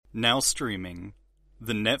Now streaming,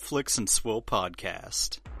 the Netflix and Swill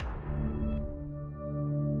podcast.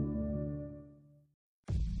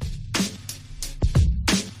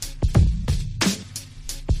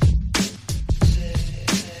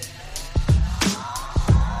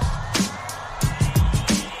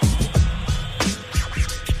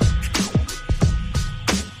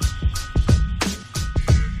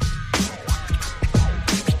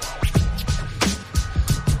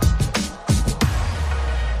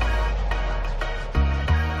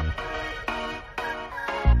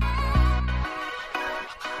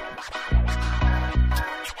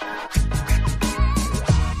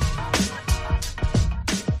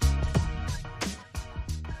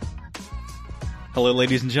 Hello,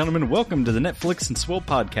 ladies and gentlemen. Welcome to the Netflix and Swill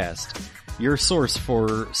podcast, your source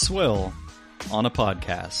for Swill on a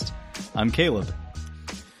podcast. I'm Caleb.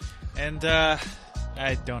 And, I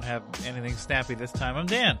don't have anything snappy this time. I'm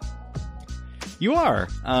Dan. You are.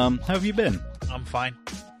 How have you been? I'm fine.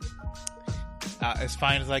 As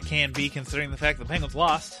fine as I can be, considering the fact the Penguins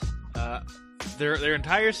lost. Their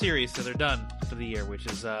entire series, so they're done for the year, which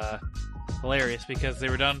is, hilarious because they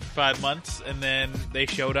were done for 5 months and then they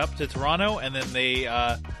showed up to Toronto and then they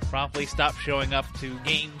promptly stopped showing up to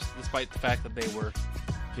games despite the fact that they were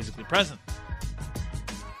physically present.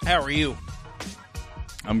 How are you?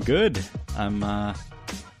 I'm good. I'm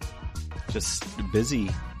just busy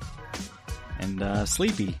and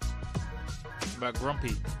sleepy. About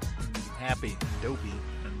grumpy and happy and dopey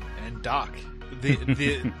and Doc.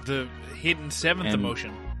 The hidden seventh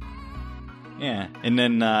emotion. Yeah, and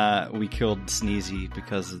then we killed Sneezy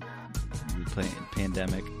because of the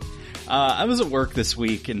pandemic. I was at work this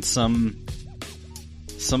week, and somebody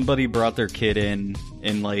brought their kid in,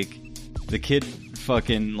 and like the kid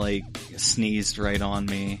fucking like sneezed right on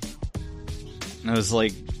me. And I was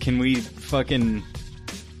like, "Can we fucking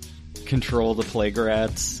control the plague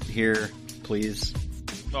rats here, please?"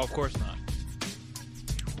 Oh, of course not.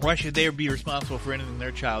 Why should they be responsible for anything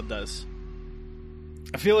their child does?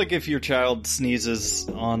 I feel like if your child sneezes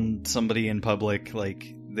on somebody in public,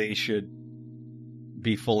 like, they should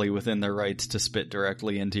be fully within their rights to spit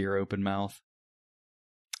directly into your open mouth.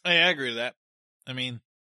 I agree with that. I mean,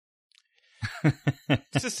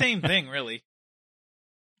 it's the same thing, really.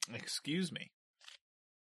 Excuse me.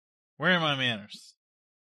 Where are my manners?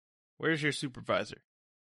 Where's your supervisor?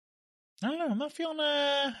 I don't know. I'm not feeling,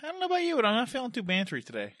 I don't know about you, but I'm not feeling too bantery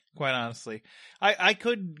today, quite honestly. I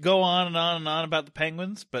could go on and on and on about the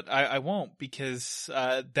Penguins, but I won't because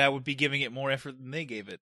that would be giving it more effort than they gave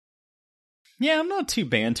it. Yeah, I'm not too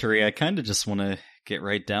bantery. I kind of just want to get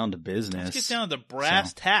right down to business. Let's get down to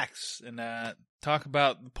brass tacks and talk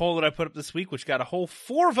about the poll that I put up this week, which got a whole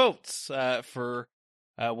 4 votes for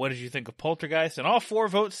what did you think of Poltergeist? And all 4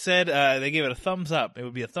 votes said they gave it a thumbs up. It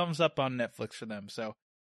would be a thumbs up on Netflix for them, so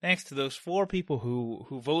thanks to those 4 people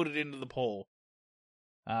who voted into the poll.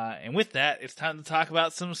 And with that, it's time to talk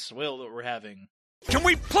about some swill that we're having. Can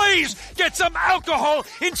we please get some alcohol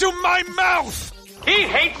into my mouth? He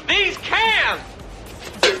hates these cans!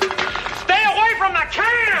 Stay away from the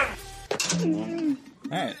cans!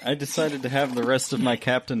 Alright, I decided to have the rest of my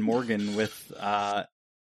Captain Morgan with,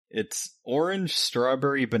 it's orange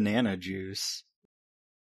strawberry banana juice.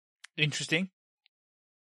 Interesting.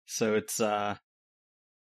 So it's,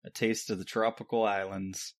 a taste of the tropical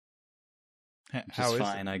islands. Which is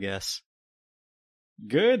fine, I guess.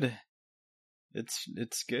 Good.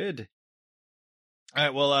 It's good.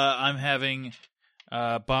 Alright, well, I'm having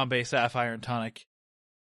Bombay Sapphire and Tonic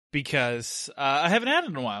because I haven't had it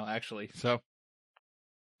in a while, actually. So,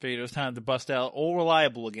 figured it was time to bust out Old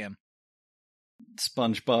Reliable again.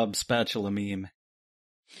 SpongeBob spatula meme.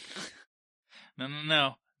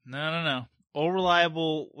 No. Old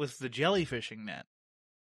Reliable with the jellyfishing net.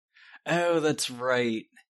 Oh, that's right.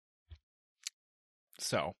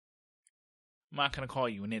 So, I'm not going to call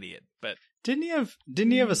you an idiot, but didn't he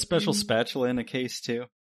have a special spatula in a case too?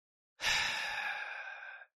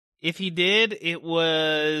 If he did, it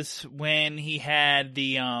was when he had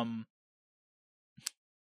the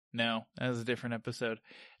no, that was a different episode.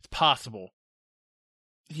 It's possible.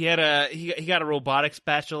 He had he got a robotic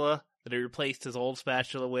spatula that he replaced his old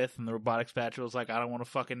spatula with, and the robotic spatula was like, I don't want to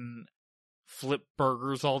fucking flip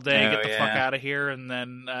burgers all day, get the fuck out of here, and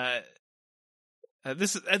then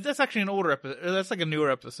that's actually an older episode. That's like a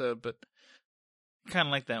newer episode, but kind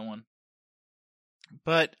of like that one.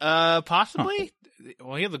 But possibly,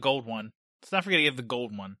 well, you have the gold one. Let's not forget you have the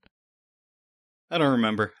gold one. I don't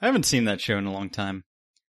remember. I haven't seen that show in a long time.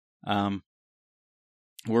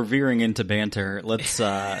 We're veering into banter. Let's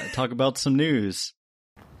talk about some news.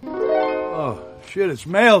 Oh, shit, it's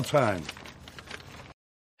mail time.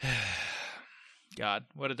 God,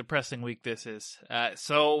 what a depressing week this is.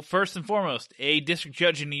 So, first and foremost, a district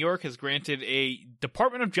judge in New York has granted a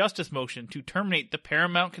Department of Justice motion to terminate the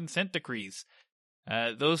Paramount consent decrees.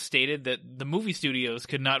 Those stated that the movie studios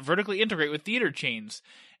could not vertically integrate with theater chains,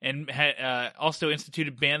 and also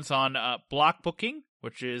instituted bans on block booking,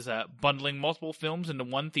 which is bundling multiple films into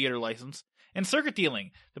one theater license, and circuit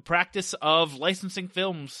dealing, the practice of licensing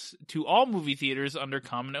films to all movie theaters under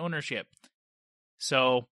common ownership.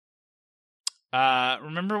 So,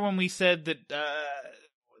 remember when we said that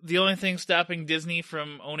the only thing stopping Disney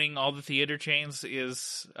from owning all the theater chains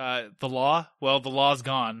is the law? Well, the law's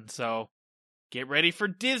gone, so get ready for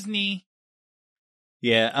Disney.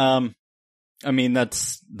 Yeah, I mean,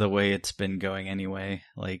 that's the way it's been going anyway.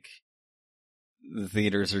 Like, the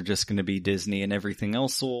theaters are just going to be Disney and everything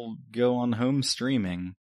else will go on home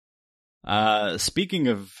streaming. Speaking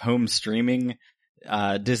of home streaming,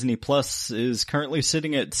 Disney Plus is currently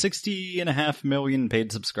sitting at 60.5 million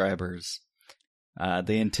paid subscribers.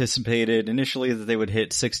 They anticipated initially that they would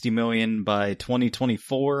hit 60 million by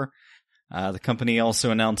 2024. The company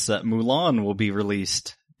also announced that Mulan will be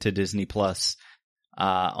released to Disney Plus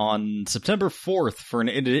on September 4th for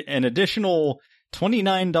an additional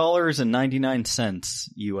 $29.99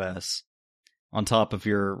 US on top of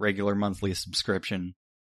your regular monthly subscription.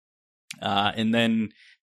 And then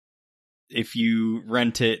if you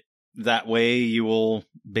rent it that way, you will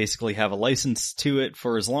basically have a license to it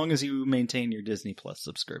for as long as you maintain your Disney Plus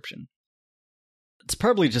subscription. It's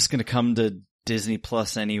probably just going to come to Disney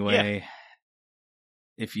Plus anyway. Yeah.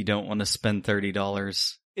 If you don't want to spend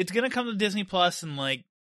 $30. It's going to come to Disney Plus in, like,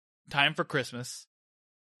 time for Christmas.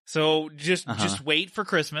 So just wait for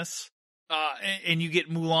Christmas. And you get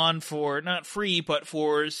Mulan for, not free, but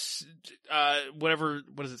for whatever,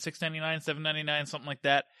 what is it, $6.99, $7.99, something like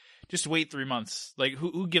that. Just wait 3 months. Like,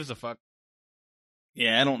 who gives a fuck?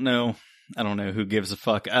 Yeah, I don't know who gives a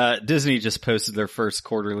fuck. Disney just posted their first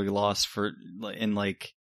quarterly loss in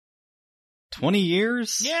like 20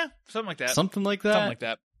 years? Yeah, something like that. Something like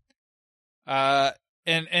that.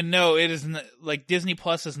 And no, it isn't, like, Disney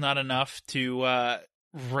Plus is not enough to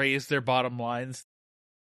raise their bottom lines.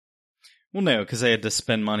 Well, no, because they had to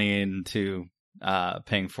spend money into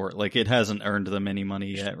paying for it. Like, it hasn't earned them any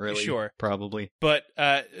money yet, really. Sure. Probably. But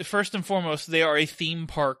first and foremost, they are a theme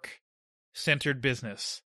park-centered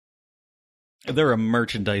business. They're a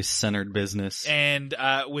merchandise-centered business. And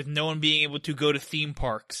with no one being able to go to theme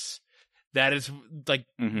parks, that is, like,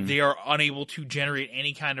 they are unable to generate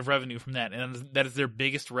any kind of revenue from that. And that is their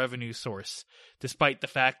biggest revenue source, despite the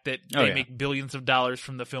fact that they make billions of dollars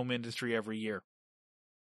from the film industry every year.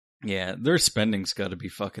 Yeah, their spending's got to be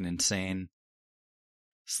fucking insane.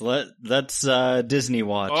 So that's Disney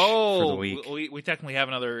Watch for the week. We technically have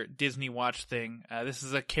another Disney Watch thing. This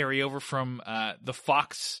is a carryover from the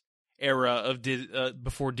Fox era of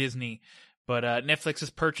before Disney. But Netflix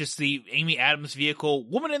has purchased the Amy Adams vehicle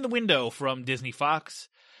Woman in the Window from Disney Fox.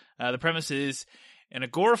 The premise is an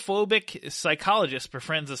agoraphobic psychologist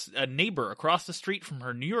befriends a neighbor across the street from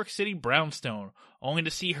her New York City brownstone, only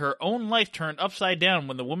to see her own life turned upside down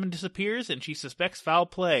when the woman disappears and she suspects foul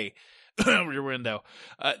play. Rear Window.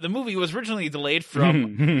 The movie was originally delayed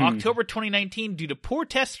from October 2019 due to poor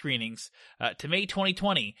test screenings to May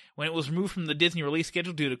 2020, when it was removed from the Disney release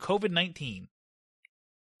schedule due to COVID-19.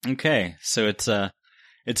 Okay, so it's a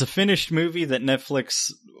finished movie that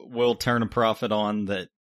Netflix will turn a profit on that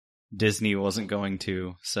Disney wasn't going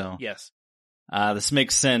to. So yes, this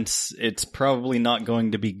makes sense. It's probably not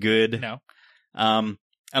going to be good. No, I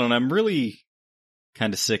don't know. I'm really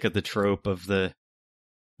kind of sick of the trope of the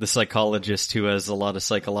psychologist who has a lot of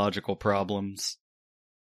psychological problems.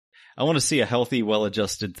 I want to see a healthy,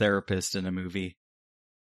 well-adjusted therapist in a movie.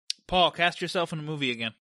 Paul, cast yourself in a movie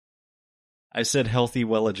again. I said healthy,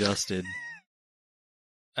 well-adjusted.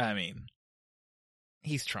 I mean,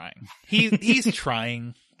 he's trying. He's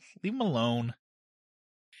trying. Leave him alone.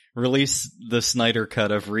 Release the Snyder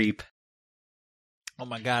cut of Reap. Oh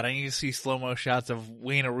my god, I need to see slow-mo shots of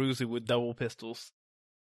Wayne Aruzu with double pistols.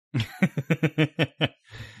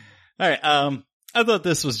 Alright, I thought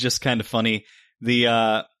this was just kind of funny.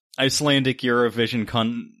 The Icelandic Eurovision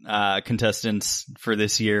contestants for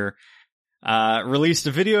this year released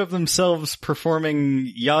a video of themselves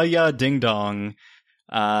performing Ya Ya Ding Dong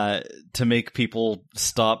to make people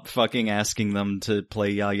stop fucking asking them to play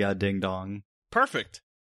Ya Ya Ding Dong. Perfect.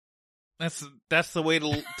 That's the way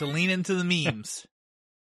to lean into the memes.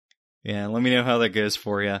 Yeah, let me know how that goes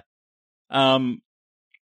for you.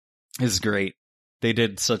 It's great. They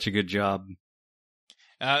did such a good job.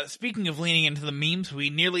 Speaking of leaning into the memes, we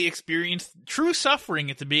nearly experienced true suffering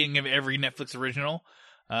at the beginning of every Netflix original.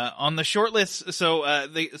 On the short list, so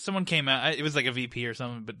someone came out. It was like a VP or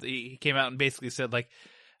something, but he came out and basically said like,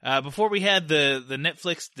 before we had the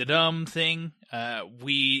Netflix the dumb thing,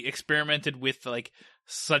 we experimented with like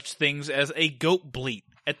such things as a goat bleat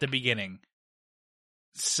at the beginning.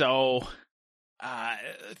 So,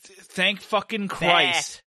 thank fucking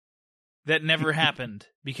Christ that never happened,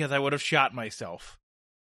 because I would have shot myself.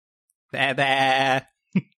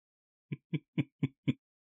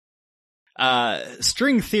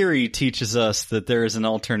 String theory teaches us that there is an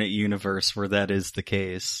alternate universe where that is the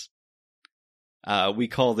case. We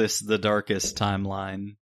call this the darkest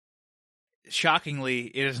timeline. Shockingly,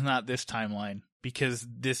 it is not this timeline, because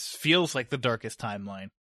this feels like the darkest timeline.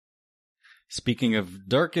 Speaking of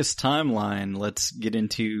darkest timeline, let's get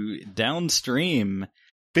into Downstream.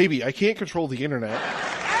 Baby, I can't control the internet.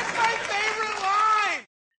 That's my favorite line!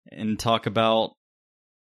 And talk about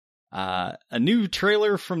a new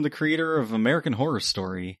trailer from the creator of American Horror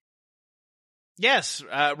Story. Yes,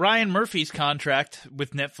 Ryan Murphy's contract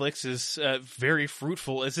with Netflix is very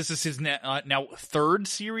fruitful, as this is his now third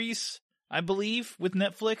series, I believe, with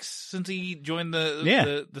Netflix since he joined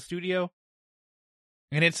the studio.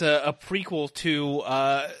 And it's a prequel to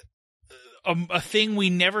a thing we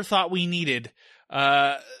never thought we needed.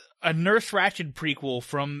 A Nurse Ratched prequel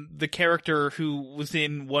from the character who was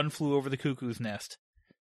in One Flew Over the Cuckoo's Nest.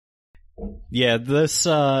 Yeah, this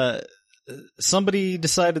somebody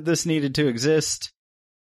decided this needed to exist,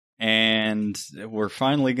 and we're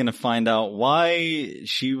finally going to find out why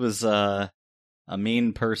she was a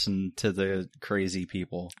mean person to the crazy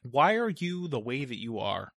people. Why are you the way that you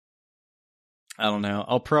are? I don't know.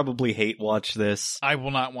 I'll probably hate watch this. I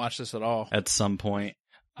will not watch this at all. At some point.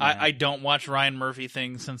 I don't watch Ryan Murphy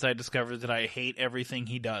things since I discovered that I hate everything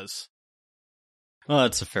he does. Well,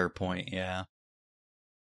 that's a fair point, yeah.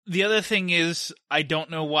 The other thing is, I don't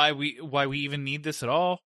know why we even need this at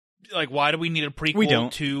all. Like, why do we need a prequel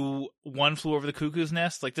to One Flew Over the Cuckoo's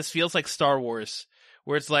Nest? Like, this feels like Star Wars,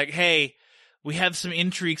 where it's like, hey, we have some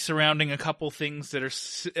intrigue surrounding a couple things that are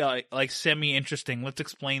like semi-interesting. Let's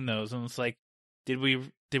explain those. And it's like, did we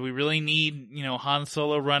really need, Han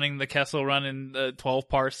Solo running the Kessel Run in 12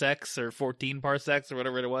 parsecs or 14 parsecs or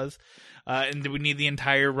whatever it was? And did we need the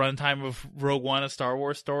entire runtime of Rogue One, a Star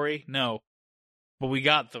Wars story? No. But we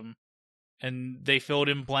got them, and they filled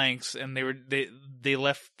in blanks, and they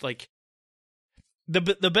left like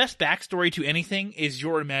the best backstory to anything is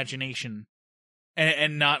your imagination,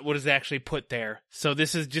 and not what is actually put there. So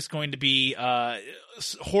this is just going to be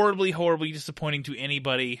horribly, horribly disappointing to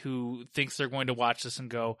anybody who thinks they're going to watch this and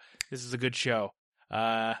go, "This is a good show."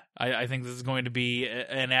 I think this is going to be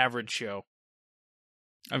an average show.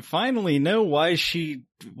 I finally know why she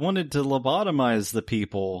wanted to lobotomize the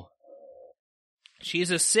people.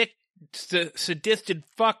 She's a sick, sadistic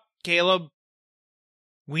fuck, Caleb.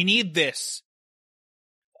 We need this.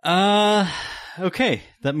 Okay.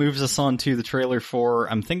 That moves us on to the trailer for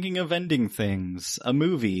I'm Thinking of Ending Things, a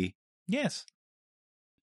movie. Yes.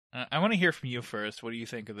 I want to hear from you first. What do you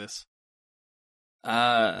think of this?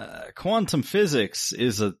 Quantum physics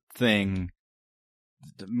is a thing.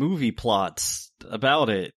 The movie plots about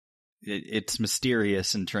it. It's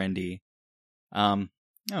mysterious and trendy. I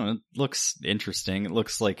don't know, it looks interesting. It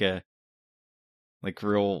looks like a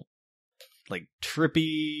real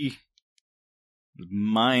trippy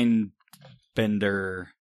mind bender.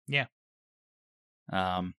 Yeah.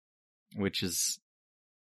 Which is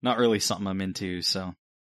not really something I'm into, so.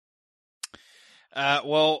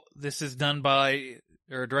 Well, this is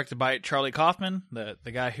directed by Charlie Kaufman,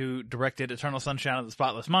 the guy who directed Eternal Sunshine of the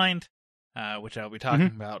Spotless Mind, which I'll be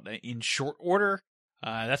talking about in short order.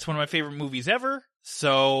 That's one of my favorite movies ever,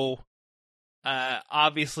 so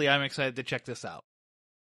obviously I'm excited to check this out.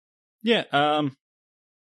 Yeah, I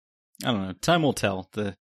don't know. Time will tell.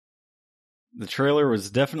 The trailer was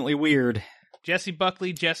definitely weird. Jesse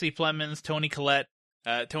Buckley, Jesse Plemons, Toni Collette.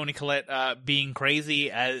 Toni Collette being crazy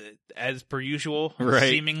as per usual, right.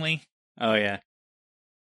 Seemingly. Oh yeah.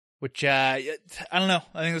 Which I don't know.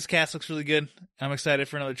 I think this cast looks really good. I'm excited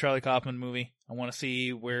for another Charlie Kaufman movie. I want to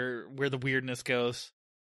see where the weirdness goes.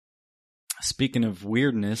 Speaking of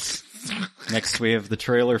weirdness, next we have the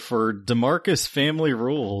trailer for DeMarcus Family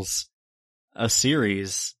Rules, a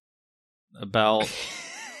series about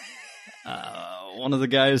one of the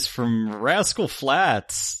guys from Rascal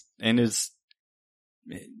Flatts and his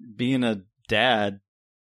being a dad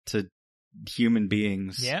to human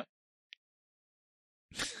beings. Yep.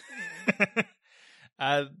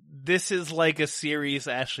 This is like a series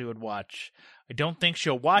Ashley would watch. I don't think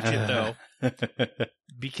she'll watch it though,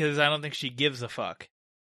 because I don't think she gives a fuck.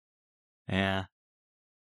 Yeah.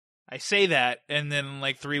 I say that, and then in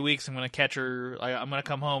like 3 weeks, I'm gonna catch her. I'm gonna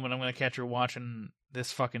come home and I'm gonna catch her watching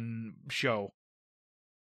this fucking show.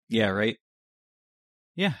 Yeah, right.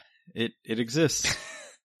 Yeah, it exists.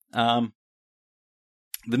 The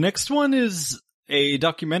next one is a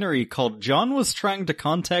documentary called John Was Trying to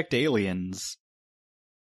Contact Aliens.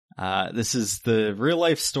 This is the real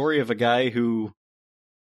life story of a guy who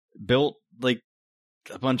built like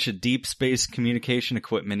a bunch of deep space communication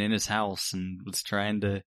equipment in his house and was trying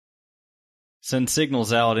to send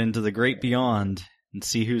signals out into the great beyond and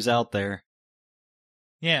see who's out there.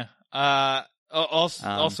 Yeah.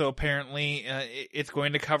 Also, apparently, it's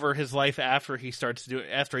going to cover his life after he stops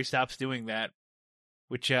doing that,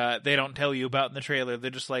 which they don't tell you about in the trailer.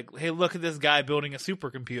 They're just like, "Hey, look at this guy building a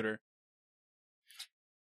supercomputer."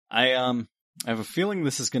 I have a feeling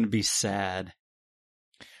this is going to be sad.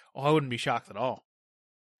 Oh, I wouldn't be shocked at all.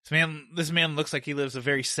 This man looks like he lives a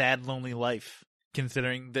very sad, lonely life,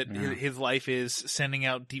 considering that his life is sending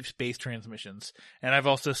out deep space transmissions. And I've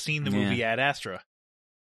also seen the movie Ad Astra.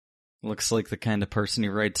 Looks like the kind of person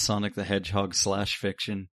who writes Sonic the Hedgehog /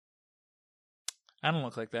 fiction. I don't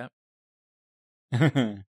look like that.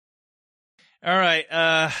 All right,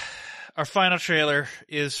 our final trailer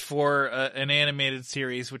is for an animated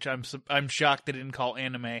series, which I'm shocked they didn't call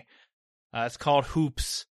anime. It's called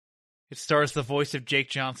Hoops. It stars the voice of Jake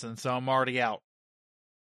Johnson, so I'm already out.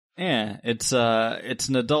 Yeah, it's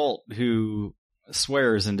an adult who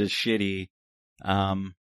swears and is shitty.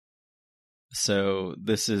 So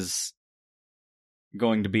this is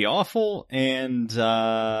going to be awful and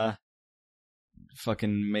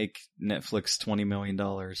fucking make Netflix $20 million.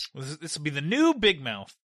 This will be the new Big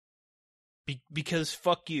Mouth. Because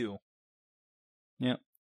fuck you. Yep.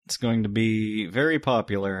 It's going to be very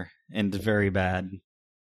popular and very bad.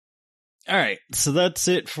 Alright, so that's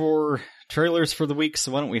it for trailers for the week,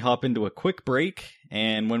 so why don't we hop into a quick break,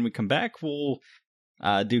 and when we come back, we'll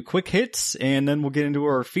do quick hits, and then we'll get into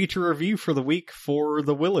our feature review for the week for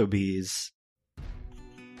The Willoughbys.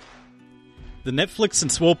 The Netflix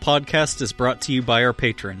and Swill podcast is brought to you by our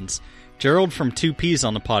patrons. Gerald from 2Ps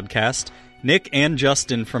on the podcast, Nick and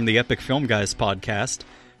Justin from the Epic Film Guys podcast,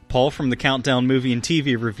 Paul from the Countdown Movie and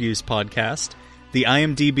TV Reviews podcast, the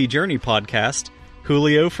IMDb Journey podcast,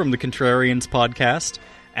 Julio from the Contrarians podcast,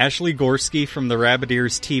 Ashley Gorski from the Rabbit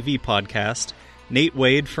Ears TV podcast, Nate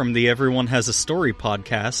Wade from the Everyone Has a Story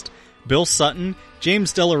podcast, Bill Sutton,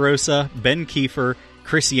 James De La Rosa, Ben Kiefer,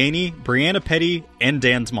 Chris Yaney, Brianna Petty, and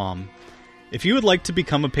Dan's mom. If you would like to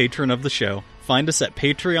become a patron of the show, find us at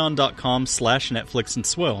patreon.com/Netflix and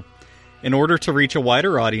Swill. In order to reach a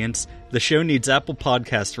wider audience, the show needs Apple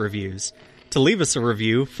Podcast reviews. To leave us a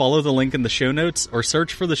review, follow the link in the show notes or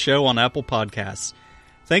search for the show on Apple Podcasts.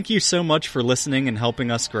 Thank you so much for listening and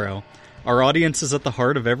helping us grow. Our audience is at the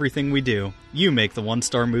heart of everything we do. You make the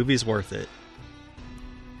one-star movies worth it.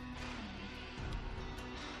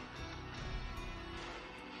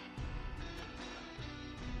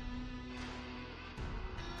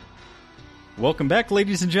 Welcome back,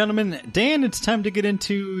 ladies and gentlemen. Dan, it's time to get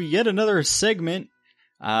into yet another segment,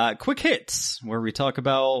 Quick Hits, where we talk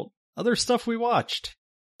about other stuff we watched.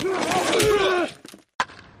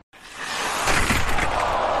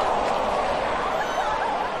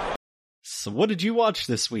 So what did you watch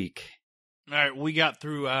this week? All right, we got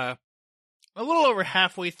through a little over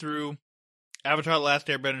halfway through Avatar: The Last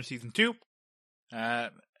Airbender Season 2.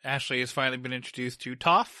 Ashley has finally been introduced to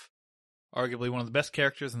Toph, arguably one of the best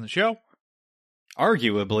characters in the show.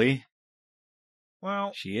 Arguably.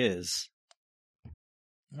 Well, she is.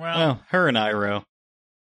 Well, her and Iroh.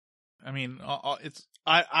 I mean, it's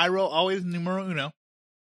Iroh always numero uno.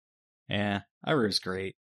 Yeah, Iroh's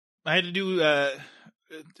great. I had to do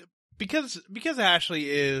because Ashley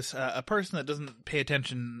is a person that doesn't pay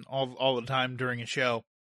attention all the time during a show.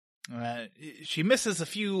 She misses a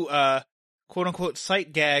few quote unquote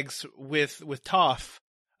sight gags with Toph.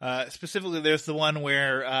 Specifically, there's the one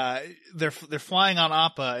where they're flying on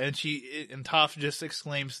Appa, and Toph just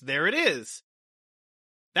exclaims, "There it is."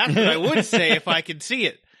 That's what I would say if I could see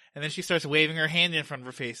it. And then she starts waving her hand in front of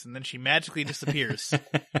her face, and then she magically disappears.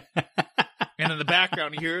 And in the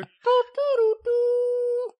background, you hear,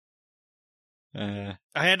 I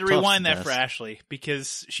had to rewind that for Ashley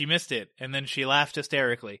because she missed it, and then she laughed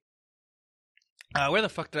hysterically. Where the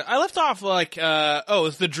fuck did I left off? Like,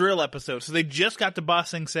 it's the drill episode. So they just got to Ba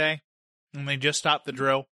Sing Se, and they just stopped the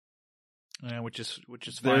drill, which is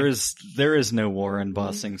fine. There is no war in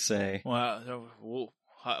Ba Sing Se. Well,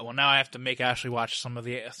 now I have to make Ashley watch some of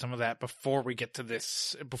that before we get to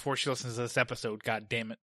this. Before she listens to this episode. God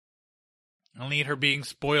damn it! I'll need her being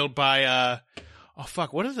spoiled by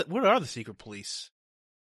what is it? What are the secret police?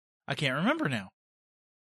 I can't remember now.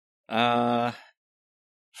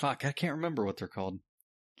 Fuck, I can't remember what they're called.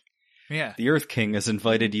 Yeah. The Earth King has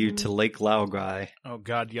invited you to Lake Laogai. Oh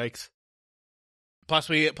God, yikes! Plus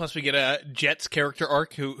we get a Jet's character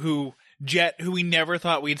arc. Who we never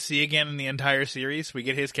thought we'd see again in the entire series. We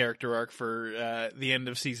get his character arc for the end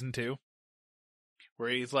of season 2, where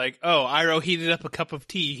he's like, "Oh, Iroh heated up a cup of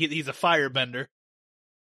tea. He's a firebender."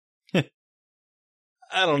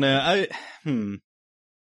 I don't know. I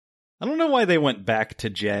don't know why they went back to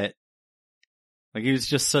Jet. Like, he was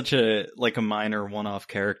just such a minor one-off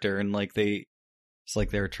character, and it's like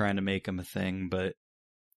they were trying to make him a thing, but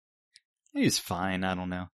he's fine. I don't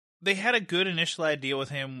know. They had a good initial idea with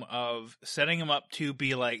him of setting him up to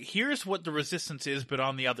be like, here's what the Resistance is, but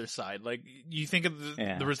on the other side. Like, you think of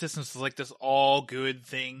the Resistance as like this all good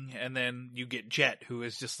thing, and then you get Jet, who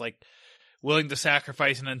is just like willing to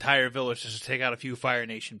sacrifice an entire village just to take out a few Fire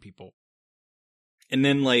Nation people. And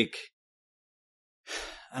then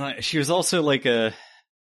she was also like a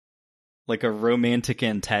romantic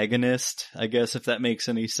antagonist, I guess, if that makes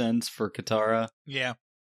any sense, for Katara. Yeah.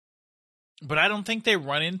 But I don't think they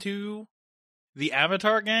run into the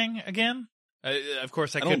Avatar gang again. Of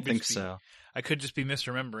course, I don't think so. I could just be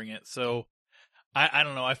misremembering it. So I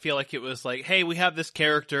don't know. I feel like it was like, hey, we have this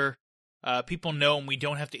character. People know him. We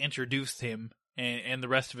don't have to introduce him and the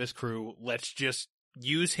rest of his crew. Let's just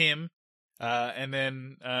use him and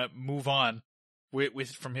then move on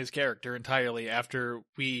from his character entirely after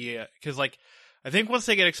we... Because, I think once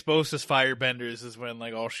they get exposed as firebenders is when,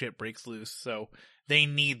 all shit breaks loose. So they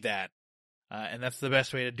need that. And that's the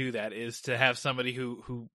best way to do that, is to have somebody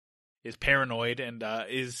who is paranoid and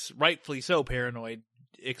is rightfully so paranoid,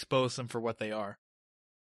 expose them for what they are.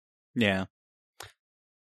 Yeah.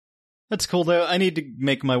 That's cool, though. I need to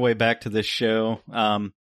make my way back to this show.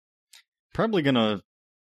 Probably gonna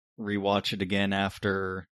rewatch it again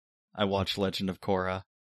after I watch Legend of Korra,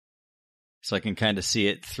 so I can kind of see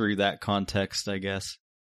it through that context, I guess.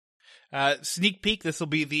 Sneak peek, this will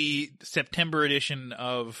be the September edition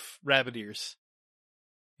of Rabbit Ears.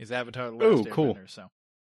 Is Avatar the Last Airbender, cool. So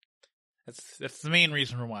that's the main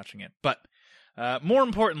reason we're watching it. But more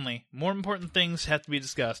important things have to be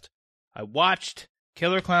discussed. I watched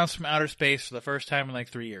Killer Clowns from Outer Space for the first time in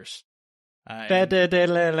 3 years. There's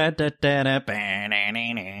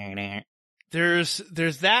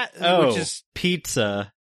that, which is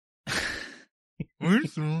pizza.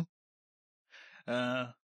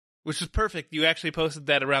 Which is perfect. You actually posted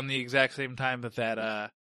that around the exact same time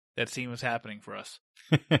that scene was happening for us.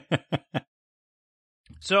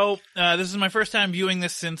 So, this is my first time viewing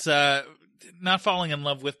this since, not falling in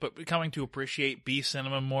love with, but coming to appreciate B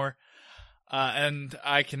cinema more. And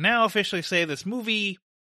I can now officially say this movie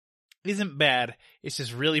isn't bad. It's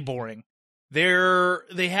just really boring. They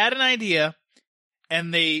had an idea,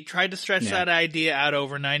 and they tried to stretch that idea out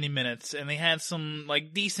over 90 minutes, and they had some,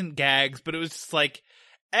 decent gags, but it was just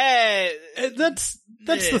that's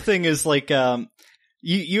the thing is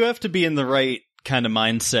you have to be in the right kind of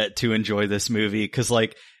mindset to enjoy this movie, because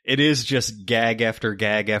it is just gag after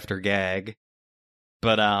gag after gag.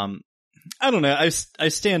 But I don't know, I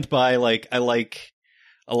stand by I like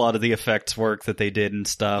a lot of the effects work that they did and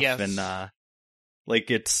stuff. Yes. And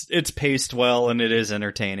it's paced well and it is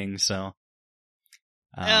entertaining, so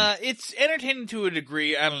it's entertaining to a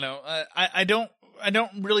degree. I don't know. I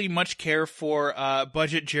don't really much care for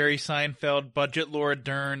budget Jerry Seinfeld, budget Laura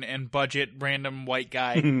Dern, and budget random white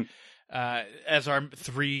guy as our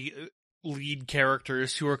 3 lead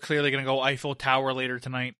characters who are clearly going to go Eiffel Tower later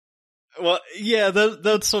tonight. Well, yeah,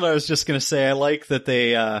 that's what I was just going to say. I like that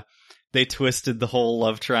they twisted the whole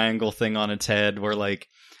love triangle thing on its head, where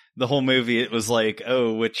the whole movie it was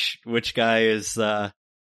oh, which guy is the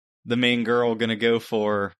main girl going to go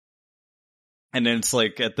for? And then it's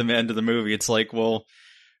at the end of the movie, it's well,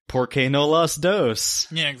 ¿por qué no las dos?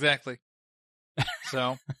 Yeah, exactly.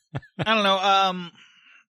 So, I don't know.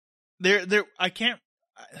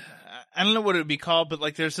 I don't know what it would be called,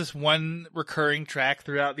 but there's this one recurring track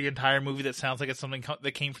throughout the entire movie that sounds like it's something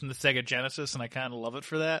that came from the Sega Genesis, and I kind of love it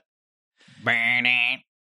for that. It's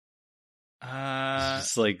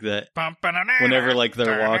just that. Whenever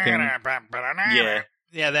they're walking.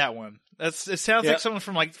 Yeah, that one. It sounds like someone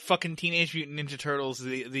from fucking Teenage Mutant Ninja Turtles,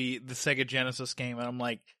 the Sega Genesis game, and I'm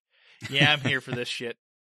yeah, I'm here for this shit.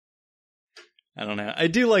 I don't know. I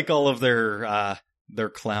do like all of their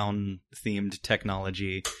clown themed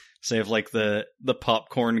technology. So you have the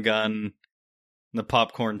popcorn gun, and the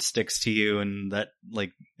popcorn sticks to you, and that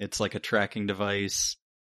it's a tracking device.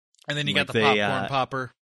 And then you got the popcorn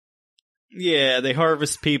popper. Yeah, they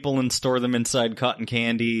harvest people and store them inside cotton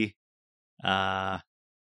candy. They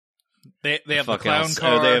have the clown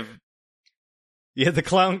car. Yeah, the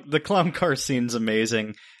clown car scene's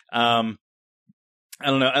amazing. I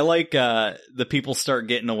don't know. I like the people start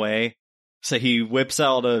getting away. So he whips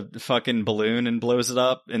out a fucking balloon and blows it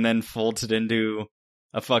up, and then folds it into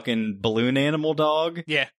a fucking balloon animal dog.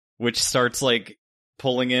 Yeah. Which starts like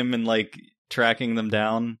pulling him and like tracking them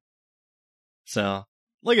down. So,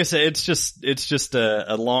 like I said, it's just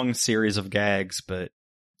a long series of gags, but.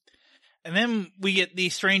 And then we get the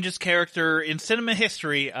strangest character in cinema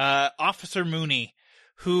history, Officer Mooney,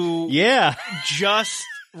 who just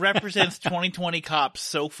represents 2020 cops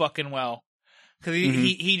so fucking well. Because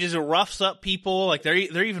he just roughs up people, like they're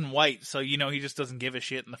even white, so he just doesn't give a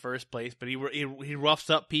shit in the first place. But he roughs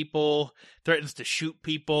up people, threatens to shoot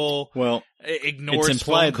people. Well, ignores it's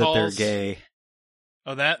implied phone that calls. they're gay.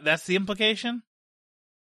 Oh, that's the implication?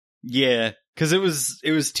 Yeah, because it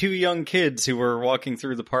was two young kids who were walking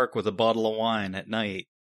through the park with a bottle of wine at night.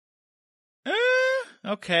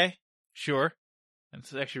 Okay, sure.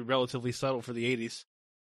 It's actually relatively subtle for the 80s.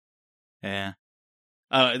 Yeah.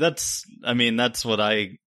 That's what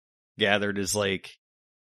I gathered is like,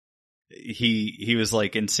 he was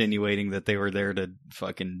like insinuating that they were there to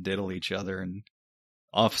fucking diddle each other, and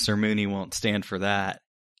Officer Mooney won't stand for that.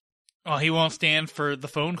 Oh, he won't stand for the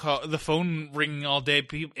phone ringing all day,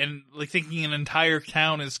 and like thinking an entire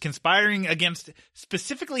town is conspiring against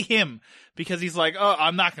specifically him, because he's like, oh,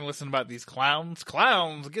 I'm not gonna listen about these clowns,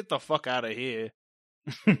 get the fuck out of here.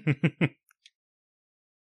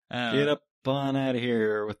 Get up on out of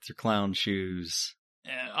here with your clown shoes.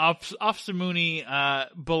 Officer Mooney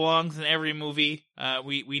belongs in every movie.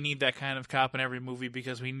 We need that kind of cop in every movie,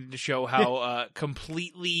 because we need to show how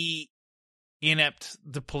completely inept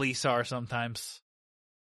the police are sometimes.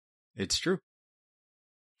 It's true.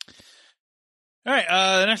 All right,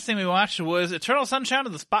 the next thing we watched was Eternal Sunshine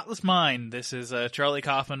of the Spotless Mind. This is a Charlie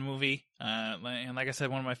Kaufman movie, and like I said,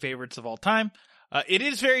 one of my favorites of all time. It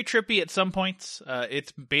is very trippy at some points.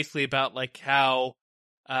 It's basically about like how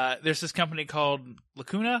there's this company called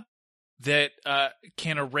Lacuna that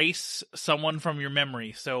can erase someone from your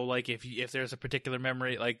memory. So like if there's a particular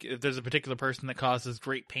memory, like if there's a particular person that causes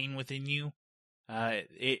great pain within you,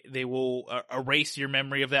 they will erase your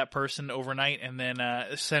memory of that person overnight, and then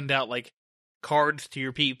send out like cards to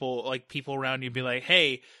your people around you, be like,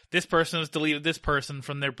 hey, this person has deleted this person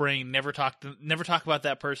from their brain. Never talk about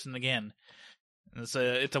that person again. It's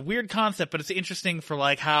a weird concept, but it's interesting for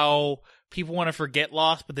like how people want to forget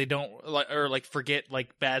loss, but they don't, like forget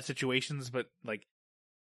like bad situations, but like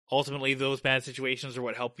ultimately those bad situations are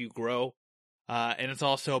what help you grow. And it's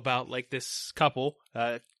also about like this couple,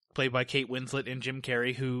 played by Kate Winslet and Jim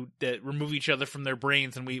Carrey, who remove each other from their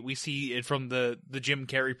brains, and we see it from the Jim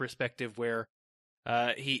Carrey perspective, where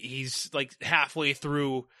he's like halfway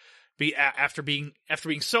through. After being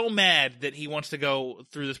so mad that he wants to go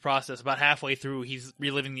through this process, about halfway through, he's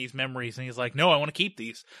reliving these memories, and he's like, "No, I want to keep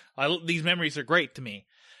these. These memories are great to me."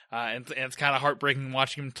 And it's kind of heartbreaking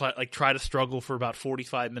watching him try to struggle for about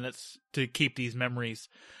 45 minutes to keep these memories,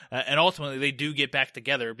 and ultimately they do get back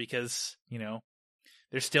together, because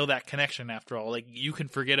there's still that connection after all. Like, you can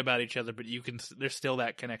forget about each other, but there's still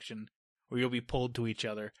that connection where you'll be pulled to each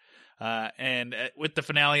other. And with the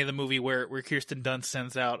finale of the movie where Kirsten Dunst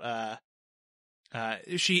sends out,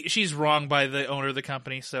 she's wronged by the owner of the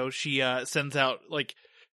company, so she sends out like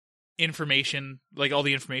information, like all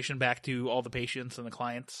the information back to all the patients and the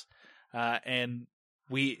clients. And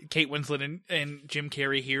Kate Winslet and Jim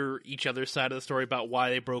Carrey hear each other's side of the story about why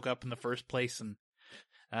they broke up in the first place, and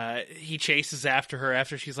he chases after her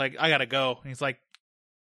after she's like, I gotta go. And he's like,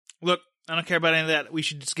 look, I don't care about any of that. We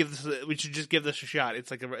should just give this a shot.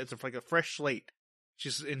 It's like a fresh slate.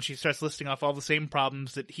 And she starts listing off all the same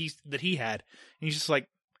problems that he had. And he's just like,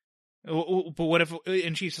 but what if?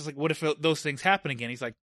 And she's just like, what if those things happen again? He's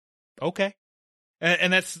like, okay.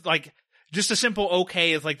 And that's like, just a simple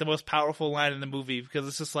okay is like the most powerful line in the movie, because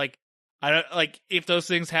it's just like, if those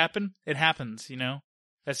things happen, it happens.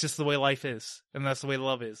 That's just the way life is, and that's the way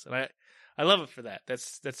love is. And I love it for that.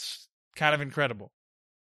 That's kind of incredible.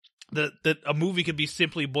 That a movie could be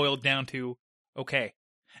simply boiled down to okay,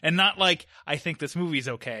 and not like I think this movie's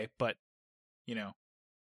okay, but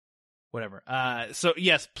whatever. So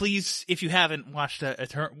yes, please, if you haven't watched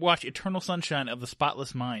watch Eternal Sunshine of the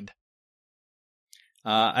Spotless Mind.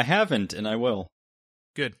 I haven't, and I will.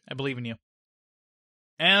 Good, I believe in you.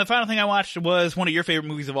 And the final thing I watched was one of your favorite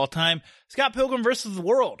movies of all time, Scott Pilgrim vs. the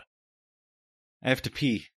World. I have to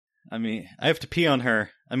pee. I have to pee on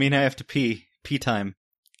her. I have to pee. Pee time.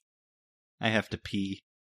 I have to pee.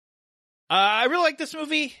 I really like this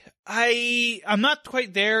movie. I'm not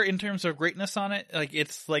quite there in terms of greatness on it. Like,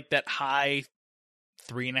 it's like that high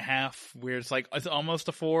 3.5, where it's like it's almost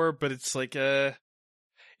a 4, but it's like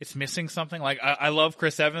it's missing something. Like I love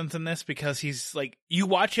Chris Evans in this because he's like, you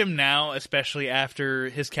watch him now, especially after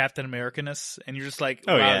his Captain America-ness, and you're just like,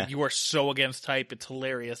 wow, you are so against type. It's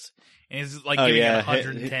hilarious, and he's like giving it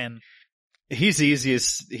 110. He's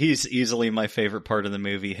easily my favorite part of the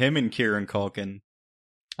movie. Him and Kieran Culkin.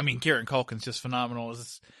 I mean, Kieran Culkin's just phenomenal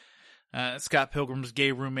as Scott Pilgrim's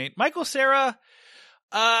gay roommate. Michael Cera,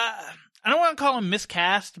 I don't want to call him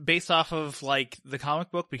miscast based off of like the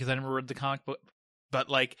comic book because I never read the comic book, but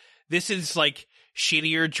like this is like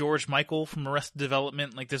shittier George Michael from Arrested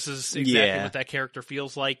Development. Like this is exactly what that character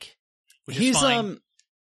feels like, which is fine.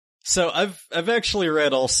 So I've actually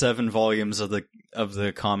read all 7 volumes of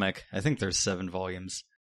the comic. I think there's 7 volumes.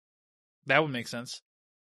 That would make sense.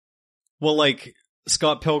 Well, like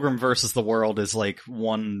Scott Pilgrim versus the World is like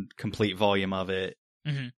one complete volume of it.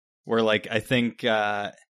 Mm-hmm. Where like I think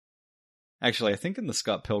in the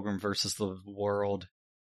Scott Pilgrim versus the World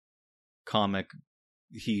comic,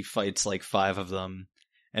 he fights like 5 of them,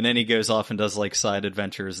 and then he goes off and does like side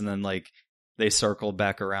adventures, and then like they circle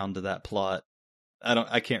back around to that plot.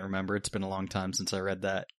 I can't remember. It's been a long time since I read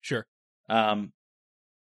that. Sure. But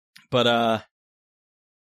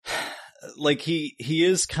like he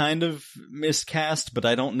is kind of miscast, but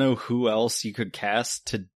I don't know who else you could cast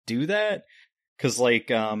to do that. 'Cause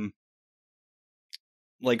like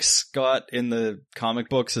Scott in the comic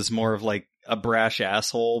books is more of like a brash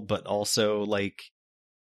asshole, but also like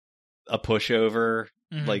a pushover,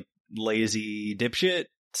 like lazy dipshit.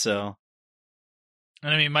 So,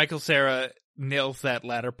 and I mean, Michael Cera nails that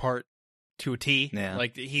latter part to a T. Yeah.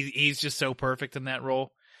 Like he's just so perfect in that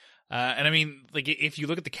role. And I mean, like if you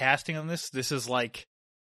look at the casting on this is like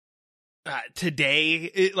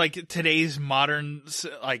today's modern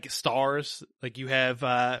like stars. Like you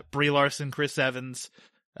have Brie Larson, Chris Evans,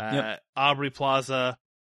 Aubrey Plaza,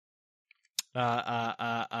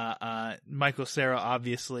 Michael Cera,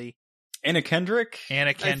 obviously. Anna Kendrick.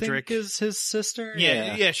 I think is his sister.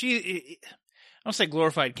 Yeah. She. I don't say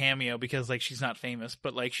glorified cameo because like she's not famous,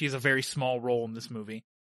 but like she's a very small role in this movie.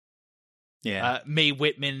 Yeah. Mae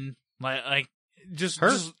Whitman, like just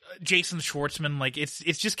Jason Schwartzman. Like it's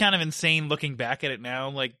just kind of insane looking back at it now.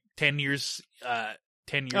 Like 10 years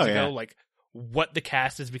ago, like what the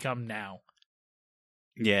cast has become now.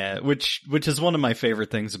 Yeah, which is one of my favorite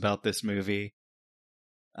things about this movie.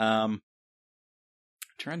 Trying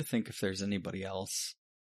to think if there's anybody else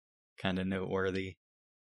kind of noteworthy.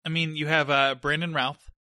 I mean, you have Brandon Routh,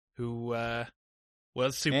 who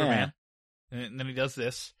was Superman, and then he does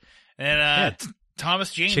this. And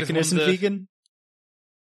Thomas Jane. Chicken isn't vegan?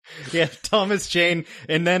 Yeah, Thomas Jane.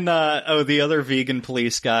 And then, the other vegan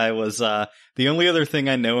police guy was, the only other thing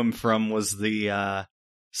I know him from was the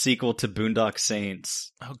sequel to Boondock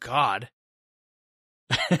Saints. Oh, God.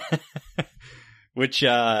 Which,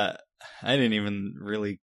 I don't even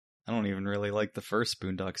really like the first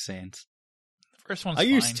Boondock Saints. First one's I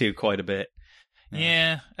fine. used to quite a bit.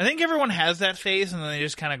 Yeah, I think everyone has that phase, and then they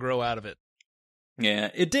just kind of grow out of it. Yeah,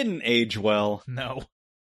 it didn't age well. No.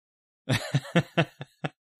 So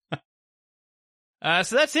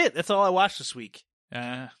that's it. That's all I watched this week.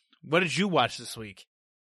 What did you watch this week?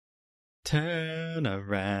 Turn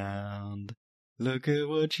around, look at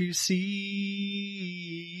what you see.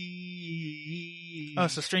 Oh,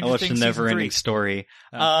 so Stranger I watched Things The Neverending Story.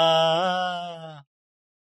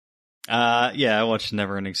 Yeah, I watched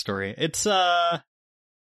Neverending Story. It's a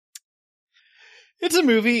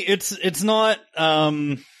movie. It's not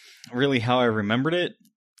really how I remembered it.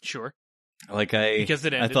 Sure. Like because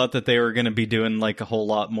it ended. I thought that they were going to be doing like a whole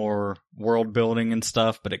lot more world building and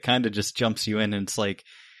stuff, but it kind of just jumps you in and it's like,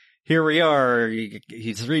 here we are,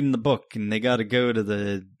 he's reading the book and they got to go to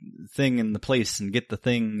the thing in the place and get the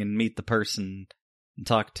thing and meet the person and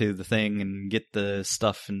talk to the thing and get the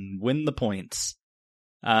stuff and win the points.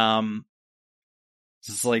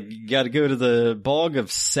 It's like you got to go to the bog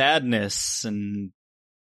of sadness and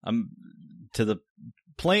to the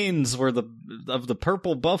plains of the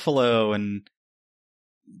purple buffalo and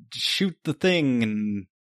shoot the thing and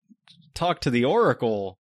talk to the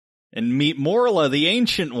oracle and meet Morla, the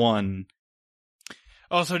ancient one.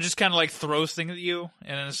 Oh, so it just kind of like throws things at you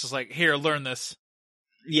and then it's just like, here, learn this.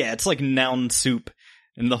 Yeah, it's like noun soup.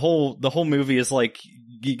 And the whole movie is like,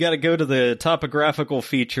 you gotta go to the topographical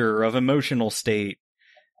feature of emotional state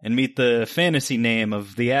and meet the fantasy name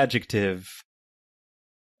of the adjective.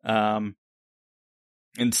 And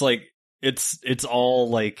it's like, it's all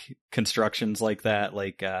like constructions like that,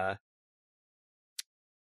 like,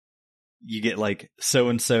 you get like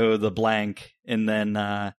so-and-so the blank, and then,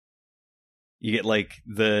 you get like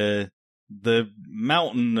the the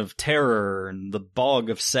mountain of terror and the bog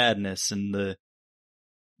of sadness and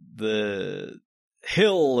the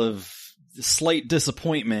hill of slight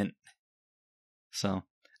disappointment. So,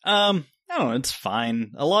 I don't know, it's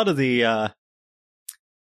fine. A lot of the,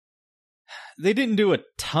 they didn't do a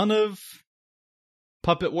ton of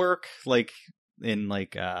puppet work, like in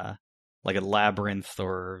like a Labyrinth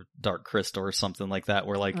or Dark Crystal or something like that,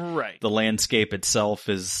 where like Right. the landscape itself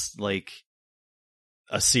is like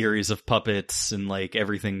a series of puppets and like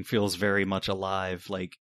everything feels very much alive.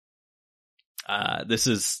 Like, this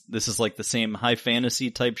is like the same high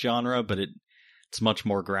fantasy type genre, but it's much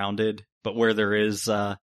more grounded. But where there is,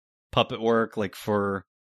 puppet work, like for,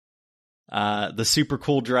 the super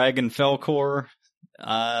cool dragon Felkor,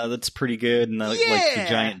 that's pretty good. And like the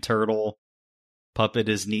giant turtle puppet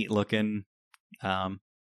is neat looking. So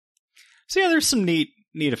yeah, there's some neat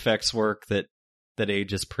effects work that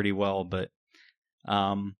ages pretty well, but,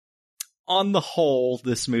 on the whole,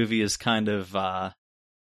 this movie is kind of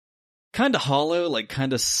hollow, like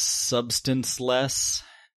kind of substance-less.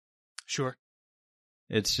 Sure.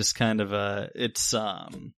 It's just kind of it's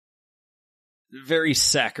very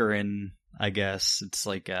saccharine, I guess. It's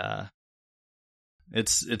like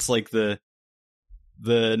it's like the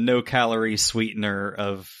no-calorie sweetener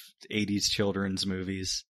of 80s children's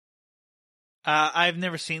movies. I've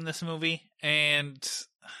never seen this movie, and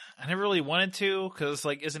I never really wanted to, because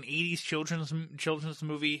like it's an 80s children's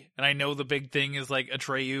movie, and I know the big thing is like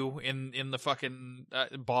Atreyu in the fucking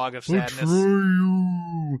bog of sadness.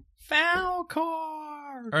 Atreyu! Falkor!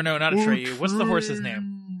 Or no, not Atreyu. What's the horse's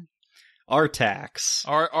name? Artax.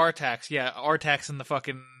 Artax, yeah, Artax in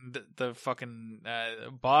the fucking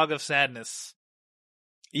bog of sadness.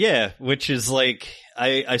 Yeah, which is like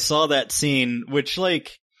I saw that scene, which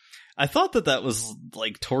like I thought that was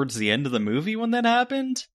like towards the end of the movie when that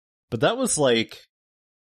happened. But that was like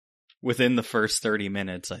within the first 30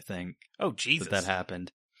 minutes, I think. Oh, Jesus. That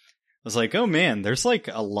happened. I was like, oh man, there's like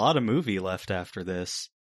a lot of movie left after this.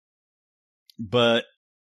 But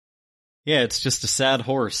yeah, it's just a sad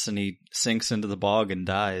horse and he sinks into the bog and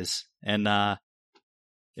dies. And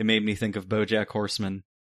it made me think of BoJack Horseman.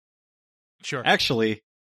 Sure. Actually,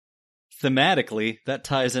 thematically, that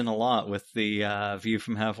ties in a lot with the View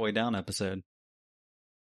from Halfway Down episode.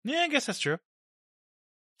 Yeah, I guess that's true.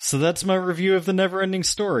 So that's my review of The Neverending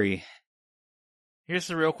Story. Here's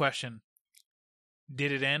the real question.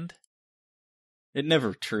 Did it end? It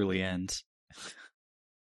never truly ends.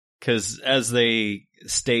 Because as they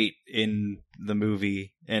state in the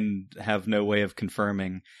movie and have no way of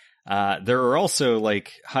confirming, there are also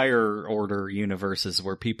like higher order universes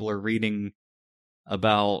where people are reading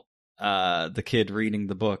about the kid reading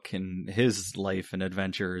the book and his life and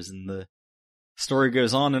adventures, and the story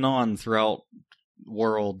goes on and on throughout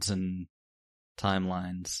worlds and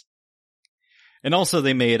timelines. And also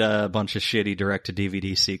they made a bunch of shitty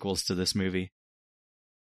direct-to-DVD sequels to this movie.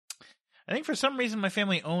 I think for some reason my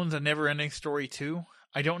family owns A Neverending Story 2.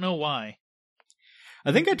 I don't know why.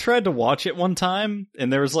 I think I tried to watch it one time,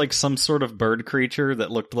 and there was like some sort of bird creature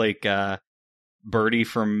that looked like Birdie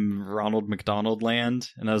from Ronald McDonald Land,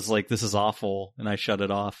 and I was like, this is awful, and I shut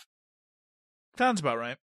it off. Sounds about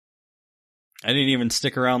right. I didn't even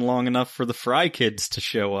stick around long enough for the Fry Kids to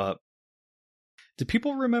show up. Do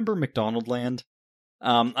people remember McDonald Land?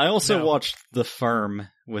 I also watched The Firm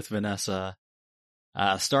with Vanessa,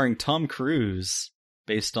 starring Tom Cruise,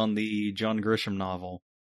 based on the John Grisham novel.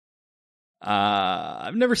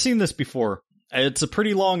 I've never seen this before. It's a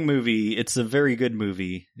pretty long movie. It's a very good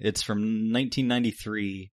movie. It's from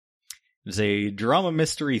 1993. It's a drama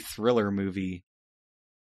mystery thriller movie.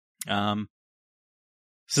 So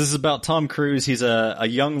this is about Tom Cruise. He's a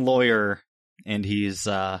young lawyer, and he's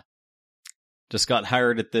just got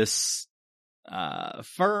hired at this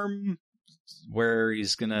firm where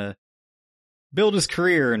he's gonna build his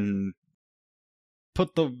career and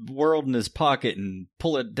put the world in his pocket and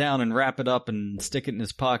pull it down and wrap it up and stick it in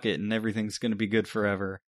his pocket, and everything's gonna be good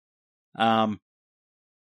forever. But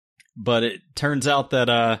it turns out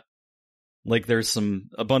that like there's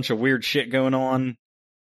a bunch of weird shit going on.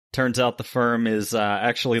 Turns out the firm is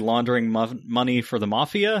actually laundering money for the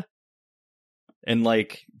mafia and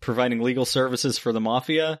like providing legal services for the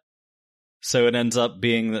mafia. So it ends up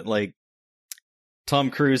being that like Tom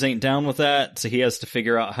Cruise ain't down with that, so he has to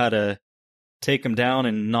figure out how to take him down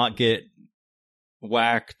and not get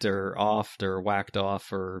whacked or offed or whacked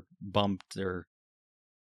off or bumped or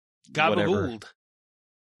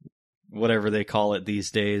whatever they call it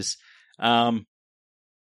these days.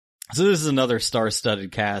 So this is another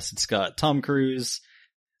star-studded cast. It's got Tom Cruise,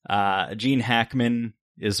 Gene Hackman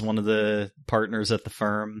is one of the partners at the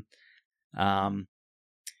firm.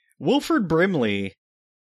 Wilford Brimley,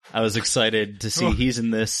 I was excited to see. Oh, he's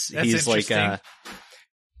in this. that's He's like interesting.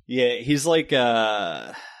 he's like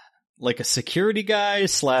a security guy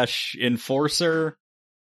 / enforcer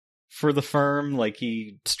for the firm. Like,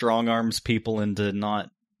 he strong arms people into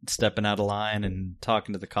not stepping out of line and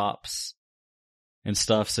talking to the cops and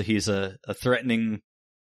stuff. So he's a threatening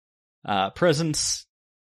presence,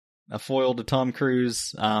 a foil to Tom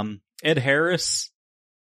Cruise. Ed Harris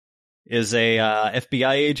is a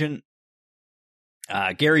FBI agent.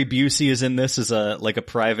 Gary Busey is in this as a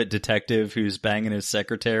private detective who's banging his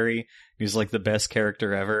secretary. He's like the best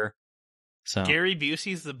character ever. So Gary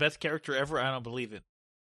Busey's the best character ever? I don't believe it.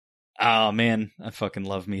 oh man, I fucking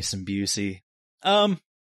love me some Busey. I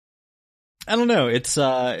don't know. It's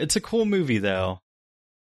a cool movie though.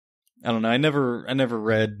 I don't know. I never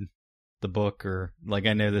read the book, or like,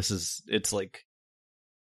 I know it's like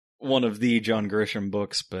one of the John Grisham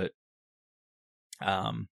books, but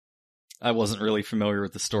I wasn't really familiar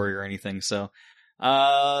with the story or anything, so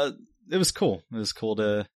it was cool. It was cool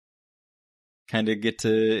to kind of get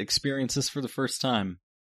to experience this for the first time.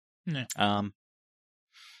 Yeah.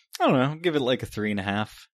 I don't know, give it like a 3.5.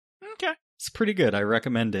 Okay. It's pretty good. I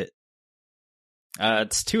recommend it.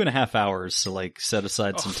 It's 2.5 hours, so like, set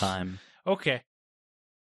aside some time. Okay.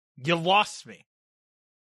 You lost me.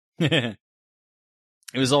 It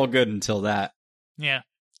was all good until that. Yeah.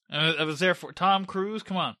 I was there for Tom Cruise.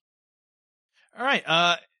 Come on. All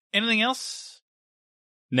right. Anything else?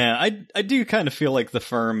 No, I do kind of feel like The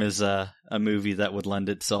Firm is a movie that would lend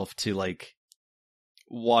itself to like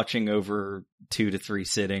watching over 2 to 3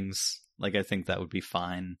 sittings. Like, I think that would be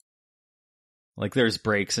fine. Like, there's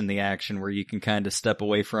breaks in the action where you can kind of step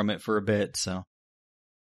away from it for a bit, so.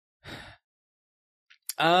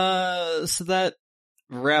 So that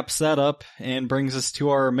wraps that up and brings us to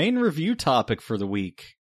our main review topic for the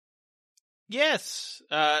week. Yes.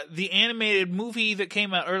 The animated movie that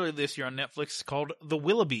came out earlier this year on Netflix called The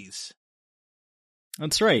Willoughbys.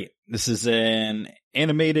 That's right. This is an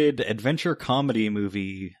animated adventure comedy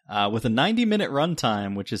movie with a 90-minute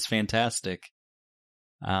runtime, which is fantastic.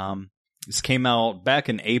 This came out back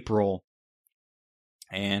in April,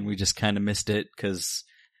 and we just kind of missed it because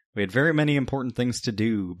we had very many important things to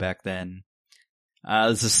do back then.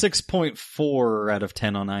 It's a 6.4 out of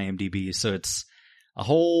 10 on IMDb, so it's a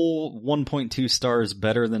whole 1.2 stars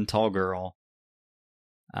better than Tall Girl.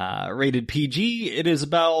 Rated PG, it is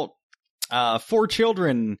about 4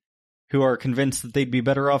 children who are convinced that they'd be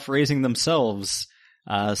better off raising themselves,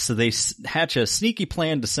 so they hatch a sneaky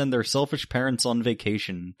plan to send their selfish parents on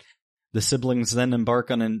vacation. The siblings then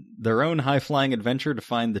embark on their own high-flying adventure to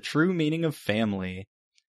find the true meaning of family.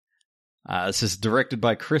 This is directed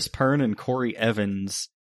by Chris Pern and Corey Evans,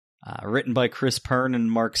 written by Chris Pern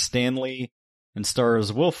and Mark Stanley, and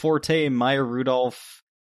stars Will Forte, Maya Rudolph,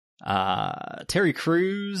 Terry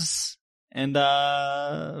Crews, and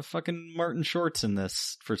fucking Martin Short's in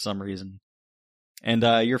this for some reason. And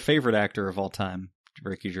your favorite actor of all time,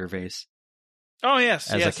 Ricky Gervais. Oh,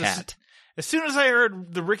 yes. As yes. a cat. As soon as I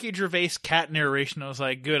heard the Ricky Gervais cat narration, I was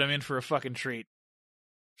like, good, I'm in for a fucking treat.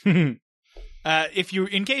 In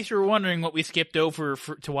case you were wondering what we skipped over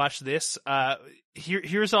to watch this,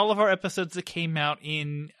 here's all of our episodes that came out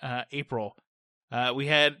in April. We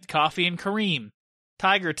had Coffee and Kareem,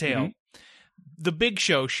 Tiger Tail, The Big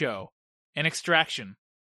Show, and Extraction.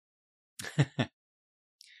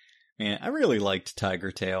 Man, I really liked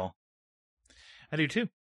Tiger Tail. I do too.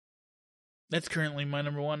 That's currently my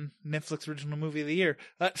number 1 Netflix original movie of the year.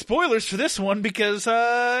 Spoilers for this one because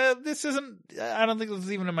this isn't. I don't think this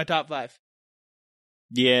is even in my top 5.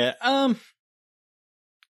 Yeah, I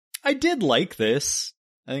did like this.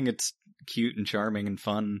 I think it's cute and charming and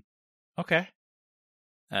fun. Okay.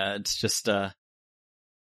 It's just kind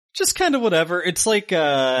of whatever. It's like,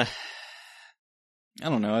 I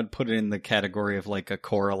don't know, I'd put it in the category of like a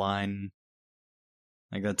Coraline.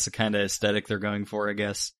 Like, that's the kind of aesthetic they're going for, I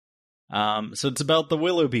guess. So it's about the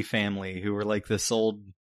Willoughby family, who were like this old,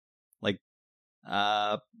 like,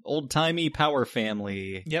 old-timey power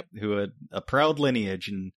family. Yep. Who had a proud lineage,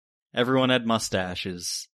 and everyone had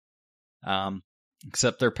mustaches.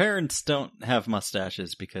 Except their parents don't have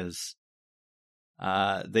mustaches because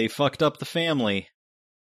they fucked up the family.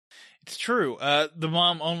 It's true. The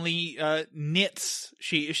mom only knits.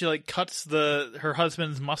 She like cuts her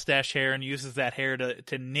husband's mustache hair and uses that hair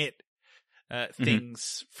to knit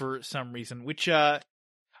things for some reason. Which I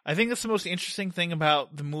think that's the most interesting thing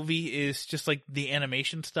about the movie is just like the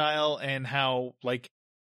animation style and how like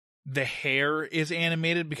the hair is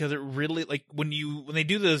animated, because it really, like, when they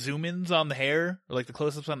do the zoom ins on the hair or like the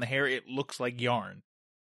close ups on the hair, it looks like yarn.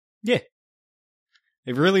 Yeah.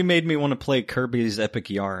 It really made me want to play Kirby's Epic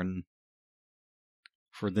Yarn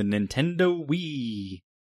for the Nintendo Wii.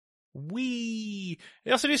 Wee.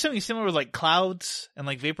 They also do something similar with like clouds and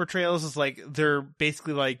like vapor trails. Is like they're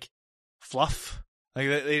basically like fluff. Like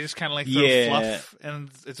they just kind of like throw fluff, and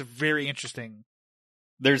it's a very interesting.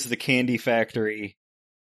 There's the Candy Factory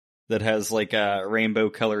that has like a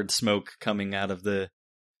rainbow-colored smoke coming out of the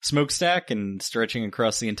smokestack and stretching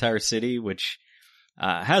across the entire city, which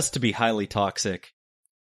has to be highly toxic.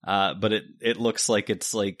 But it looks like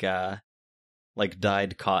it's like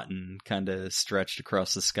dyed cotton kind of stretched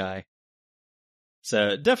across the sky.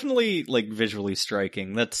 So definitely like visually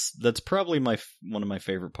striking. That's probably one of my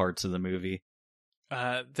favorite parts of the movie.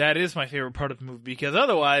 That is my favorite part of the movie because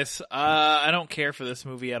otherwise, I don't care for this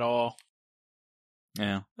movie at all.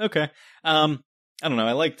 Yeah. Okay. I don't know.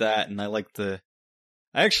 I like that, and I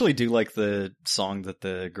actually do like the song that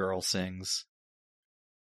the girl sings.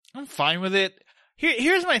 I'm fine with it.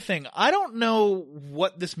 Here's my thing. I don't know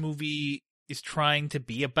what this movie is trying to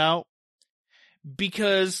be about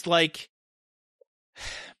because, like,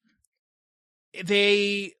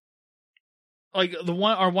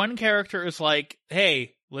 our one character is like,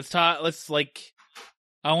 "Hey, let's talk. Let's like,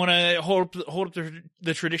 I want to hold up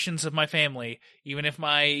the traditions of my family, even if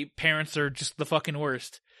my parents are just the fucking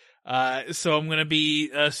worst. So I'm gonna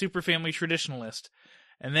be a super family traditionalist."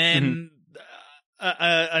 And then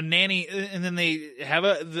a nanny, and then they have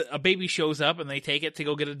a baby shows up, and they take it to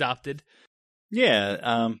go get adopted.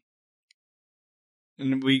 Yeah.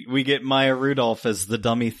 And we get Maya Rudolph as the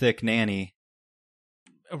dummy thick nanny.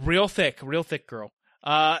 Real thick girl.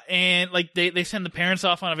 And like they send the parents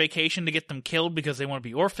off on a vacation to get them killed because they want to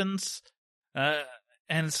be orphans. And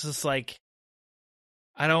it's just like,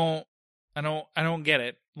 I don't get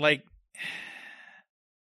it. Like,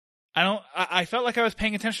 I felt like I was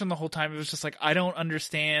paying attention the whole time. It was just like, I don't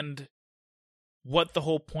understand what the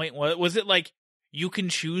whole point was. Was it like, you can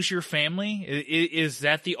choose your family? Is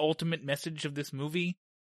that the ultimate message of this movie?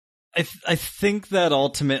 I think that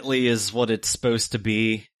ultimately is what it's supposed to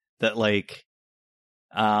be. That like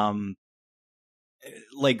that,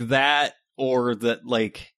 or that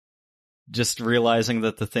like just realizing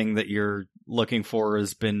that the thing that you're looking for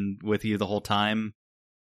has been with you the whole time.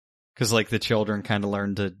 Because like the children kind of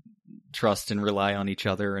learn to trust and rely on each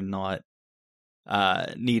other and not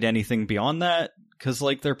need anything beyond that. Because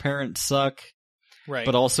like their parents suck. Right.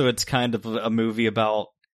 But also it's kind of a movie about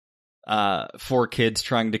 4 kids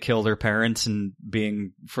trying to kill their parents and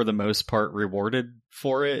being, for the most part, rewarded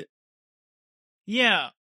for it. Yeah.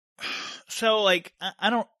 So like,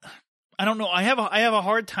 I don't know. I have a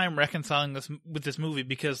hard time reconciling this with this movie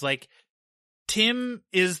because like, Tim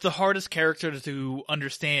is the hardest character to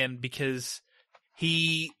understand because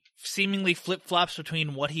he seemingly flip-flops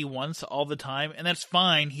between what he wants all the time, and that's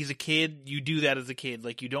fine. He's a kid. You do that as a kid.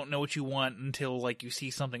 Like, you don't know what you want until, like, you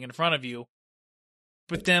see something in front of you.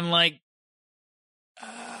 But then, like,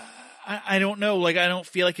 I don't know. Like, I don't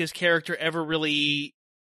feel like his character ever really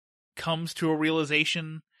comes to a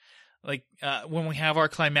realization. Like, when we have our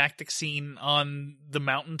climactic scene on the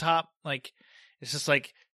mountaintop, like, it's just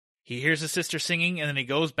like, he hears his sister singing, and then he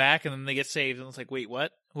goes back, and then they get saved, and it's like, wait,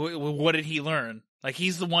 what? What did he learn? Like,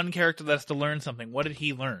 he's the one character that has to learn something. What did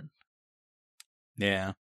he learn?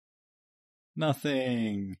 Yeah.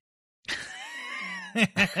 Nothing.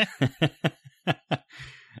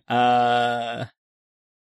 I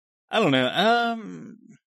don't know.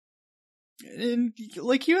 And,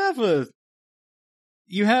 like, you have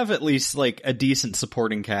at least, like, a decent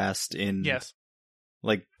supporting cast in... Yes.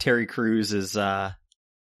 Like, Terry Crews is, was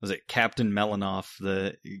it Captain Melanoff,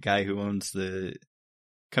 the guy who owns the...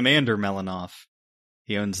 Commander Melanoff.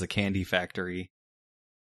 He owns the candy factory.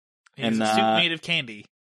 He's a suit made of candy.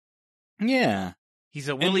 Yeah. He's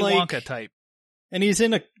a Willy Wonka type. And he's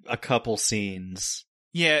in a couple scenes.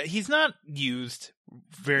 Yeah, he's not used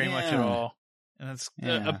very much at all. And it's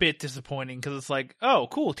a bit disappointing because it's like, oh,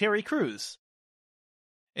 cool, Terry Crews.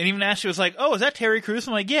 And even Ashley was like, oh, is that Terry Crews?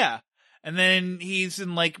 I'm like, yeah. And then he's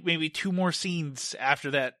in like maybe 2 more scenes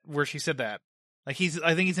after that where she said that. Like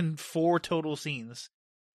I think he's in 4 total scenes.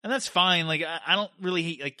 And that's fine. Like, I don't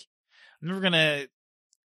really, like, I'm never gonna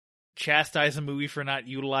chastise a movie for not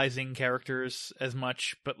utilizing characters as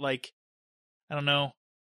much, but like, I don't know.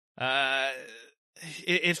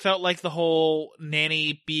 It felt like the whole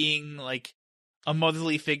nanny being like a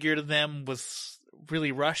motherly figure to them was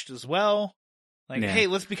really rushed as well. Like, hey,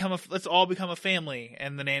 let's all become a family.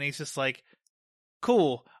 And the nanny's just like,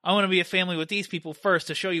 cool, I want to be a family with these people first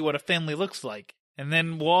to show you what a family looks like. And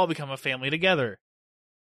then we'll all become a family together.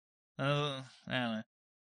 I don't know.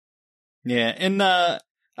 Yeah, and I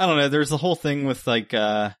don't know, there's the whole thing with like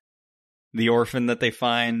the orphan that they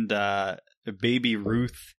find, baby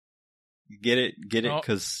Ruth. Get it? Oh,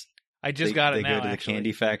 Because I just got it they now. go to actually. the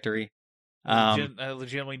candy factory. I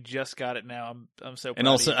legitimately just got it now. I'm so proud And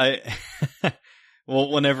also, of you.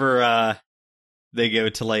 well, whenever they go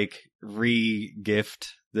to like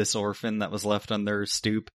re-gift this orphan that was left on their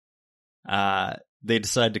stoop, they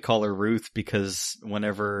decide to call her Ruth because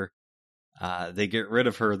whenever they get rid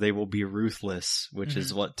of her, they will be ruthless, which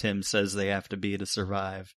is what Tim says they have to be to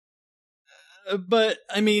survive. But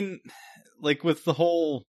I mean, like with the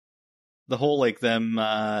whole like them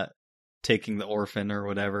taking the orphan or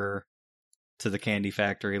whatever to the candy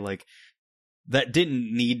factory, like that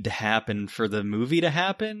didn't need to happen for the movie to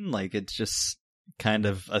happen. Like it's just kind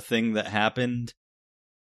of a thing that happened.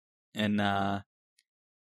 And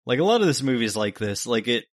like a lot of this movie is like this. Like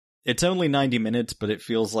it's only 90 minutes, but it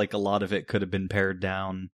feels like a lot of it could have been pared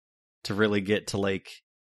down to really get to like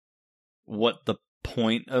what the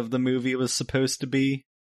point of the movie was supposed to be.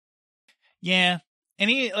 Yeah.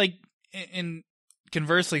 And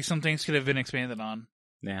conversely, some things could have been expanded on.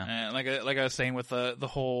 Yeah. Like I was saying with the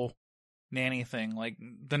whole nanny thing, like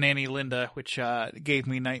the nanny Linda, which gave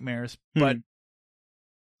me nightmares. But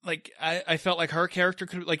like I felt like her character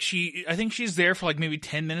could I think she's there for like maybe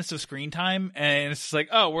 10 minutes of screen time, and it's just like,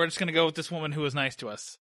 oh, we're just gonna go with this woman who was nice to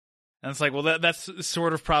us. And it's like, well, that's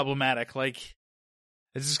sort of problematic. Like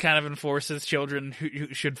this just kind of enforces children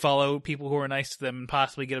who should follow people who are nice to them and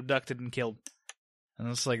possibly get abducted and killed. And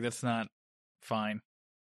it's like, that's not fine.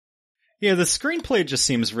 Yeah, the screenplay just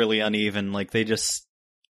seems really uneven. Like they just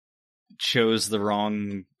chose the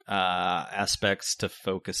wrong aspects to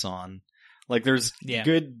focus on. Like there's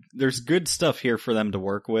good stuff here for them to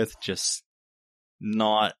work with, just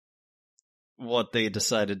not what they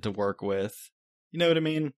decided to work with. You know what I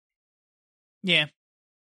mean? Yeah.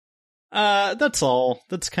 That's all.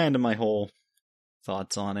 That's kind of my whole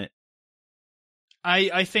thoughts on it.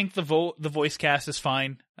 I think the voice cast is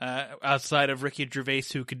fine. Outside of Ricky Gervais,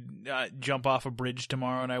 who could jump off a bridge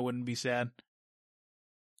tomorrow, and I wouldn't be sad.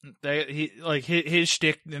 His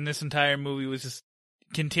shtick in this entire movie was just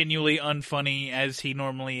continually unfunny as he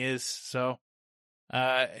normally is. So,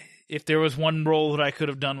 if there was one role that I could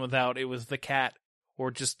have done without, it was the cat,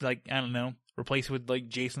 or just like, I don't know, replace it with like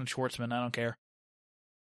Jason Schwartzman. I don't care.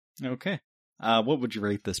 Okay. What would you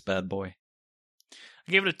rate this bad boy?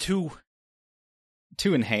 I gave it a 2.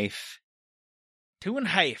 2.5.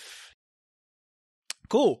 2.5.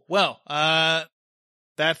 Cool. Well,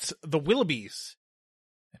 that's The Willoughbys.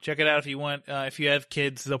 Check it out if you want. If you have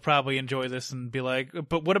kids, they'll probably enjoy this and be like,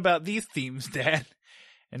 but what about these themes, Dad?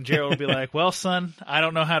 And Gerald will be like, well, son, I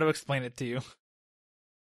don't know how to explain it to you.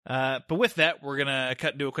 But with that, we're going to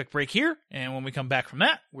cut and do a quick break here. And when we come back from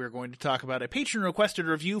that, we're going to talk about a patron-requested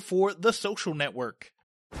review for The Social Network.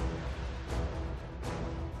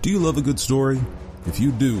 Do you love a good story? If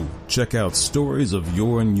you do, check out Stories of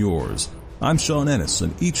Your and Yours. I'm Sean Ennis,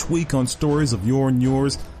 and each week on Stories of Your and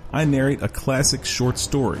Yours, I narrate a classic short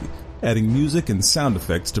story, adding music and sound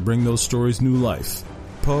effects to bring those stories new life.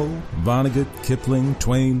 Poe, Vonnegut, Kipling,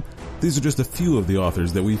 Twain, these are just a few of the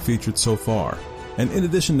authors that we've featured so far. And in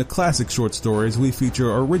addition to classic short stories, we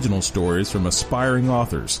feature original stories from aspiring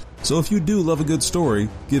authors. So if you do love a good story,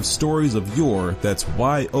 give Stories of Your, that's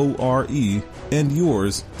Y-O-R-E, and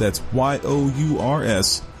Yours, that's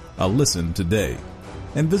Y-O-U-R-S, a listen today.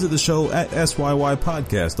 And visit the show at SYY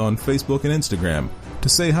Podcast on Facebook and Instagram to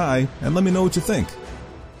say hi and let me know what you think.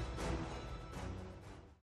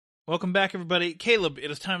 Welcome back, everybody. Caleb,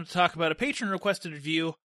 it is time to talk about a patron-requested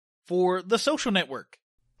review for The Social Network.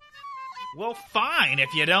 Well, fine,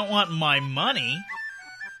 if you don't want my money.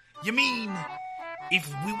 You mean, if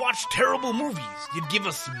we watch terrible movies, you'd give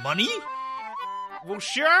us money? Well,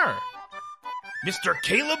 sure. Mr.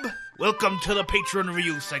 Caleb, welcome to the Patron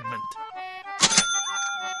Review segment.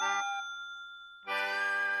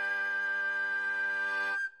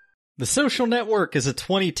 The Social Network is a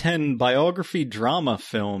 2010 biography drama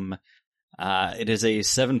film. It is a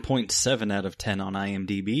 7.7 out of 10 on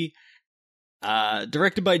IMDb.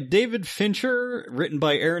 Directed by David Fincher, written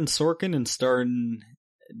by Aaron Sorkin, and starring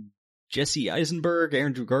Jesse Eisenberg,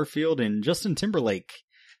 Andrew Garfield, and Justin Timberlake.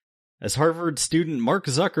 As Harvard student Mark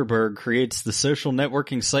Zuckerberg creates the social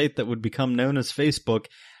networking site that would become known as Facebook,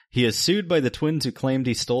 he is sued by the twins who claimed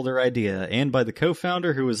he stole their idea, and by the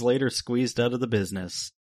co-founder who was later squeezed out of the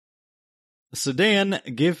business. So Dan,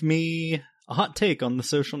 give me a hot take on The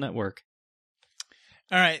Social Network.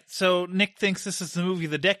 All right, so Nick thinks this is the movie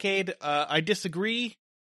of the decade. I disagree,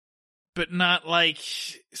 but not like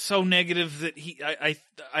so negative that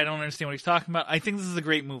I don't understand what he's talking about. I think this is a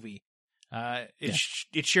great movie.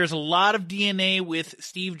 It shares a lot of DNA with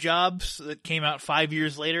Steve Jobs that came out 5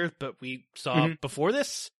 years later, but we saw before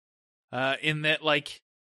this. In that, like,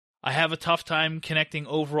 I have a tough time connecting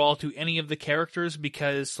overall to any of the characters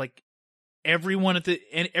because, like, every one of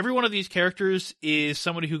these characters is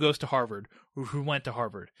somebody who goes to Harvard or who went to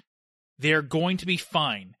Harvard. They're going to be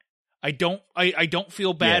fine. I don't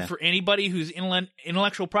feel bad for anybody whose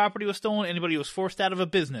intellectual property was stolen, anybody who was forced out of a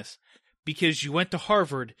business, because you went to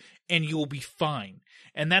Harvard and you will be fine.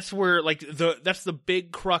 And that's where, like, that's the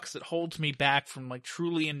big crux that holds me back from, like,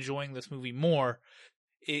 truly enjoying this movie more.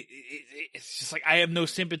 It's just like I have no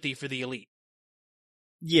sympathy for the elite.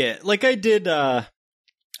 Yeah, like I did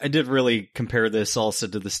really compare this also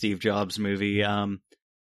to the Steve Jobs movie.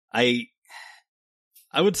 I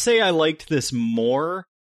would say I liked this more.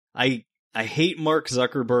 I hate Mark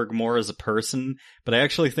Zuckerberg more as a person, but I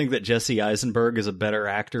actually think that Jesse Eisenberg is a better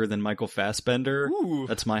actor than Michael Fassbender. Ooh,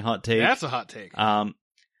 that's my hot take. That's a hot take.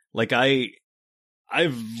 Like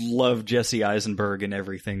I've loved Jesse Eisenberg in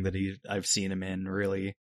everything that I've seen him in,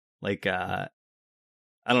 really. Like, I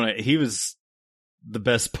don't know, he was the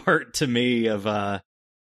best part to me of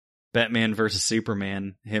Batman vs.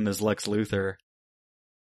 Superman, him as Lex Luthor.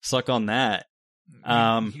 Suck on that.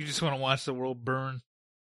 You just want to watch the world burn.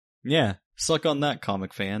 Yeah, suck on that,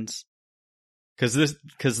 comic fans. Cause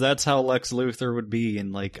that's how Lex Luthor would be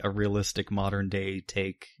in, like, a realistic modern day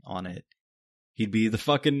take on it. He'd be the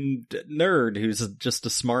fucking nerd who's just a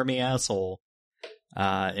smarmy asshole.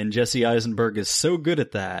 And Jesse Eisenberg is so good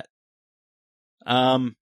at that.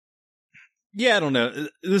 Yeah, I don't know.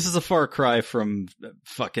 This is a far cry from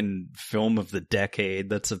fucking film of the decade.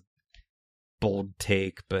 That's a bold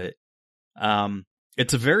take, but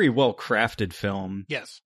it's a very well crafted film.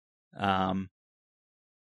 Yes. And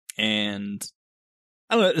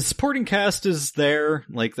I don't know, the supporting cast is there.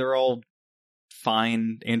 Like, they're all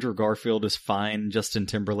fine. Andrew Garfield is fine. Justin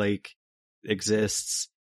Timberlake exists.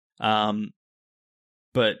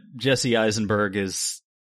 But Jesse Eisenberg is,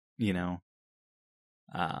 you know,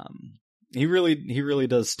 he really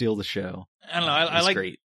does steal the show. I don't know. I like.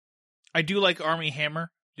 Great. I do like Armie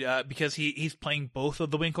Hammer because he's playing both of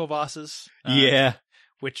the Winklevosses. Yeah,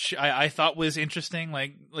 which I thought was interesting.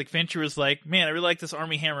 Like Fincher was like, man, I really like this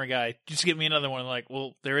Armie Hammer guy. Just give me another one. Like,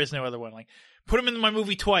 well, there is no other one. Like, put him in my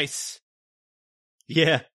movie twice.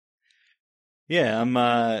 Yeah. Yeah, I'm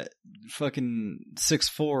fucking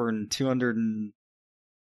 6'4" and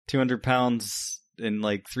 200 pounds and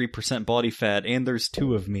like 3% body fat, and there's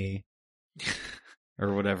two of me.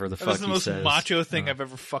 Or whatever the fuck he says. That's the most macho thing I've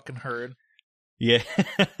ever fucking heard. Yeah.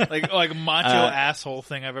 like macho asshole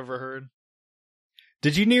thing I've ever heard.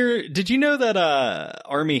 Did you know that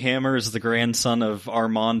Armie Hammer is the grandson of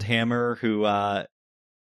Armand Hammer, who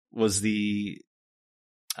was the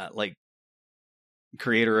like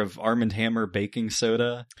creator of Arm & Hammer baking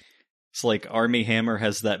soda? It's like Armie Hammer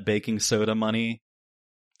has that baking soda money.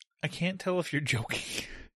 I can't tell if you're joking.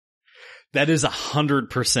 That is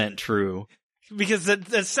 100% true. Because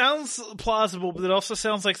that sounds plausible, but it also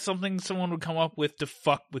sounds like something someone would come up with to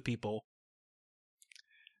fuck with people.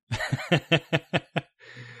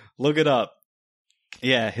 Look it up.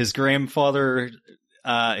 Yeah, his grandfather,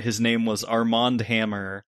 his name was Armand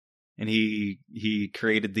Hammer, and he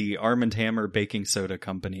created the Arm & Hammer baking soda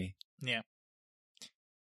company. Yeah.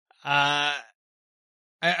 I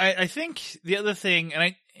think the other thing,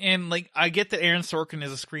 and I get that Aaron Sorkin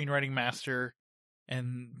is a screenwriting master,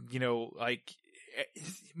 and, you know, like,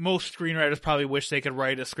 most screenwriters probably wish they could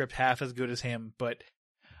write a script half as good as him, but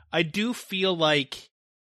I do feel like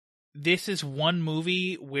this is one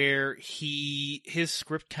movie where his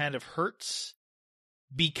script kind of hurts,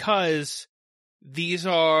 because these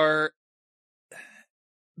are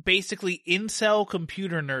basically incel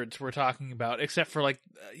computer nerds we're talking about, except for, like,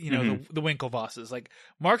 you know, the Winklevosses. Like,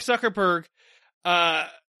 Mark Zuckerberg,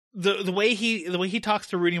 the way he talks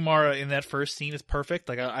to Rooney Mara in that first scene is perfect.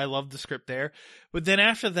 Like, I love the script there. But then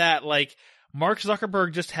after that, like, Mark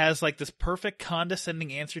Zuckerberg just has, like, this perfect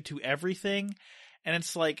condescending answer to everything. And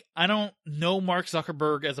it's like, I don't know Mark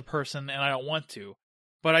Zuckerberg as a person, and I don't want to.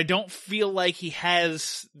 But I don't feel like he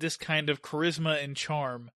has this kind of charisma and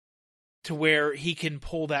charm to where he can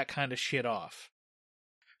pull that kind of shit off.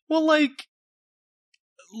 Well, like,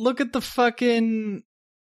 look at the fucking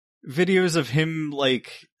videos of him,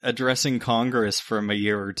 like, addressing Congress from a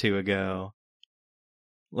year or two ago.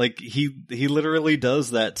 Like, he literally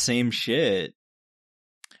does that same shit.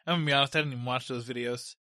 I'm gonna be honest, I didn't even watch those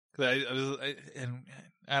videos. I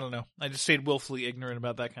don't know. I just stayed willfully ignorant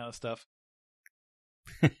about that kind of stuff.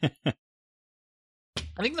 I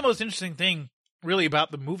think the most interesting thing really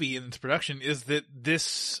about the movie and its production is that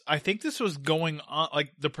I think this was going on,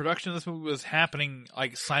 like, the production of this movie was happening,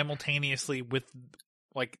 like, simultaneously with,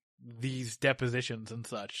 like, these depositions and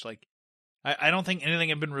such. Like, I don't think anything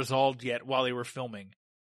had been resolved yet while they were filming,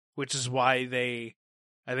 which is why they,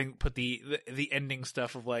 I think, put the ending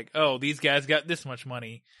stuff of, like, oh, these guys got this much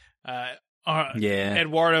money.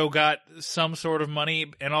 Eduardo got some sort of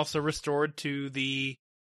money and also restored to the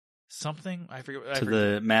something, I forget.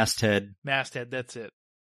 The masthead. Masthead, that's it.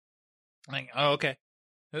 Like, oh, okay.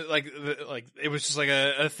 Like it was just like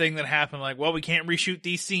a thing that happened. Like, well, we can't reshoot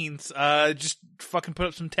these scenes. Just fucking put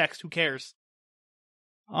up some text. Who cares?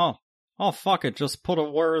 Oh, fuck it. Just put a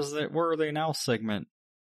where are they now segment.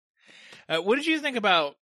 What did you think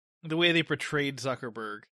about the way they portrayed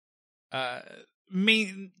Zuckerberg?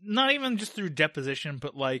 Not even just through deposition,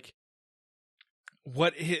 but like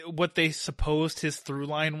what they supposed his through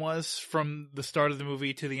line was from the start of the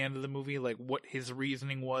movie to the end of the movie, like what his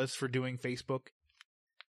reasoning was for doing Facebook.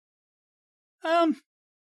 I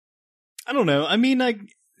don't know. I mean,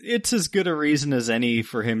 it's as good a reason as any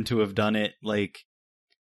for him to have done it. Like,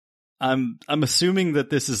 I'm assuming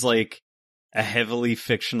that this is like a heavily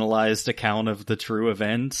fictionalized account of the true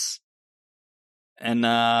events. And,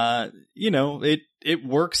 it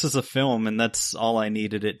works as a film, and that's all I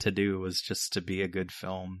needed it to do, was just to be a good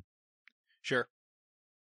film. Sure.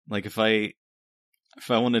 Like, if I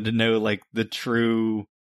wanted to know, like, the true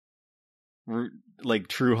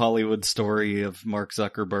Hollywood story of Mark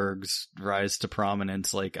Zuckerberg's rise to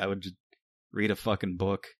prominence, like, I would just read a fucking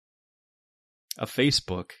book. A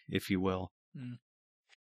Facebook, if you will. Mm.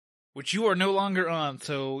 Which you are no longer on,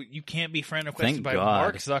 so you can't be friend requested by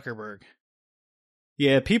Mark Zuckerberg.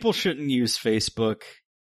 Yeah, people shouldn't use Facebook.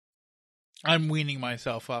 I'm weaning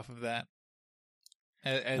myself off of that.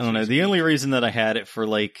 I don't know. The only reason that I had it for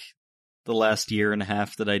like the last year and a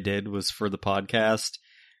half that I did was for the podcast.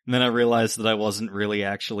 And then I realized that I wasn't really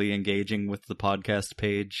actually engaging with the podcast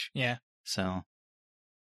page. Yeah. So.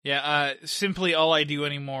 Yeah, simply all I do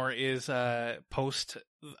anymore is post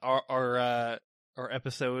our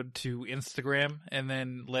episode to Instagram and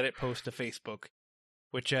then let it post to Facebook.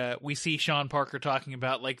 Which we see Sean Parker talking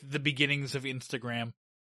about, like, the beginnings of Instagram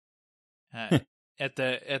at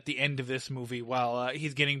the end of this movie while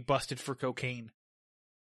he's getting busted for cocaine.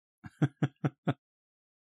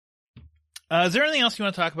 Is there anything else you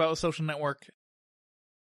want to talk about with Social Network?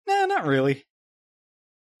 No, not really.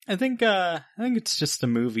 I think it's just a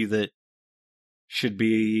movie that should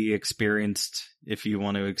be experienced if you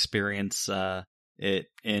want to experience it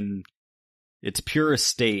in its purest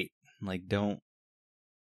state. Like, don't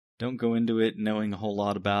go into it knowing a whole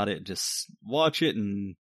lot about it. Just watch it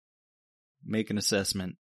and make an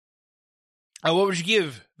assessment. What would you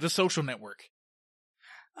give The Social Network?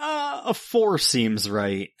 A 4 seems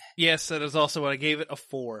right. Yes, that is also what I gave it, a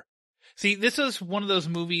 4. See, this is one of those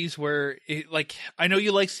movies where, I know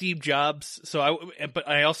you like Steve Jobs, but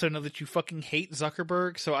I also know that you fucking hate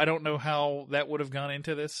Zuckerberg, so I don't know how that would have gone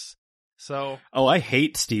into this. So. Oh, I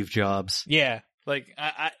hate Steve Jobs. Yeah. Like,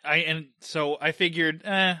 so I figured,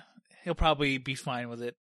 he'll probably be fine with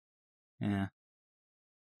it. Yeah.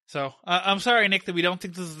 So, I'm sorry, Nick, that we don't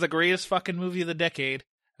think this is the greatest fucking movie of the decade.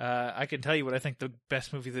 I can tell you what I think the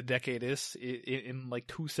best movie of the decade is in like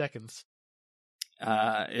 2 seconds.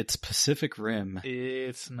 It's Pacific Rim.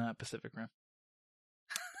 It's not Pacific Rim.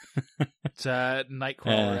 It's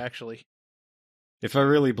Nightcrawler, actually. If I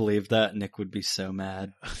really believed that, Nick would be so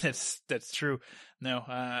mad. That's true. No,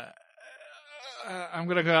 I'm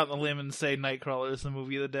gonna go out on a limb and say Nightcrawler is the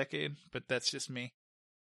movie of the decade, but that's just me.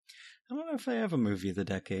 I don't know if I have a movie of the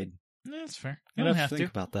decade. That's fair. You don't have to think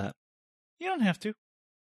about that. You don't have to.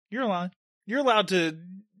 You're allowed. You're allowed to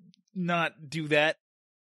not do that.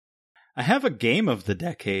 I have a game of the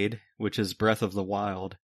decade, which is Breath of the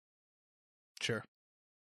Wild. Sure.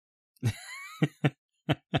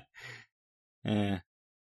 I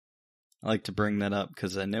like to bring that up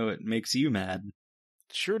because I know it makes you mad.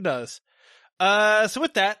 Sure does. So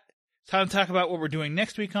with that, time to talk about what we're doing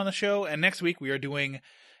next week on the show. And next week we are doing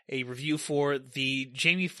a review for the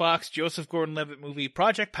Jamie Foxx, Joseph Gordon-Levitt movie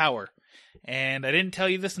Project Power. And I didn't tell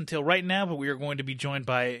you this until right now, but we are going to be joined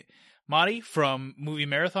by Madi from Movie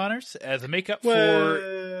Marathoners as a makeup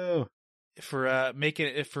for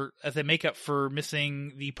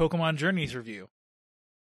missing the Pokemon Journeys review.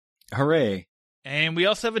 Hooray. And we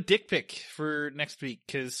also have a dick pic for next week,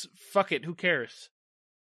 because fuck it, who cares?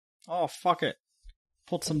 Oh, fuck it.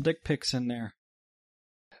 Put some dick pics in there.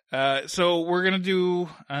 So we're going to do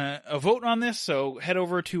a vote on this, so head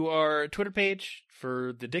over to our Twitter page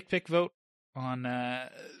for the dick pic vote on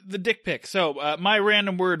the dick pic. So my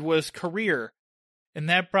random word was career, And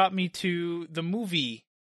that brought me to the movie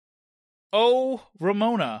Oh,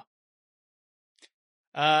 Ramona.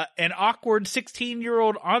 An awkward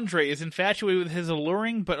 16-year-old Andre is infatuated with his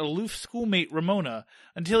alluring but aloof schoolmate Ramona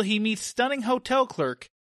until he meets stunning hotel clerk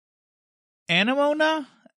Anemona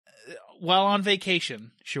while on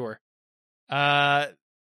vacation. Sure.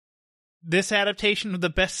 This adaptation of the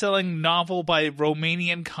best-selling novel by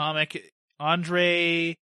Romanian comic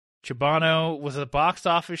Andrei Ciobanu was a box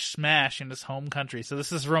office smash in his home country. So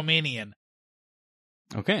this is Romanian.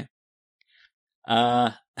 Okay.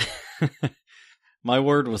 My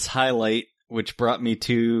word was highlight, which brought me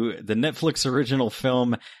to the Netflix original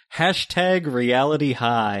film #Reality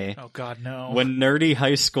High. Oh God, no. When nerdy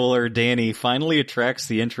high schooler Danny finally attracts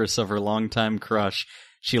the interest of her longtime crush,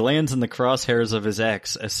 she lands in the crosshairs of his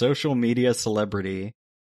ex, a social media celebrity.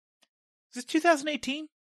 Is this 2018?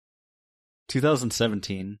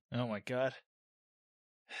 2017. Oh my God.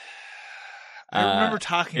 I remember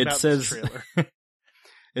talking about this trailer.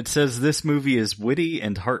 It says this movie is witty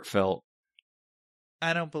and heartfelt.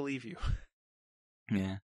 I don't believe you.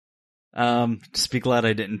 Yeah. Just be glad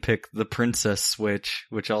I didn't pick The Princess Switch,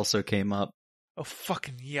 which also came up. Oh,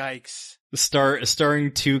 fucking yikes.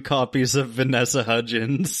 Starring 2 copies of Vanessa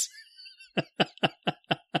Hudgens. Oh,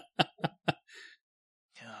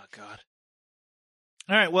 God.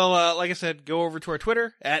 All right, well, like I said, go over to our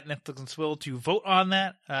Twitter, @NetflixandSwill, to vote on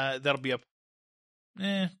that. That'll be up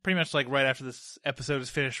pretty much like right after this episode is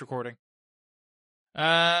finished recording.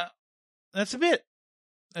 That's a bit.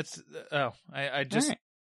 That's I just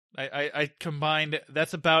right. I combined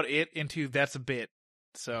that's about it into that's a bit.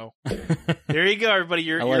 So there you go, everybody.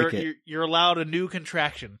 You're allowed a new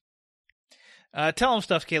contraction. Tell them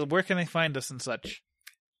stuff, Caleb. Where can they find us and such?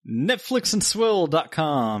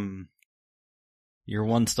 Netflixandswill.com. Your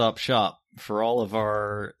one-stop shop for all of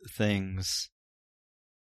our things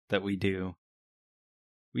that we do.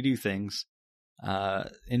 We do things.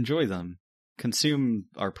 Enjoy them. Consume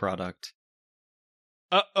our product.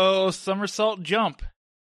 Uh-oh, somersault jump.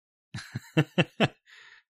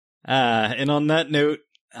 And on that note,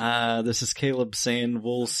 this is Caleb saying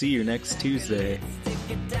we'll see you next Tuesday.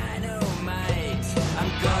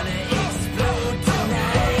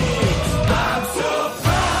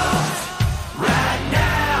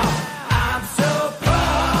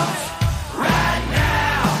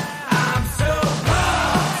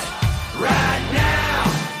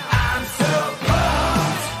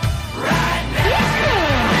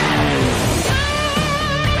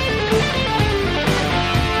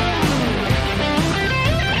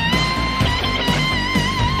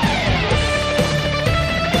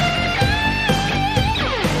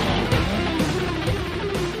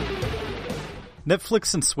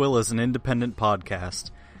 Netflix and Swill is an independent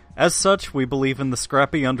podcast. As such, we believe in the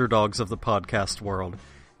scrappy underdogs of the podcast world.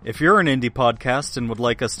 If you're an indie podcast and would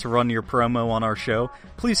like us to run your promo on our show,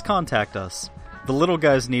 please contact us. The little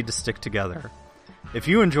guys need to stick together. If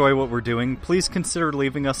you enjoy what we're doing, please consider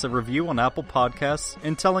leaving us a review on Apple Podcasts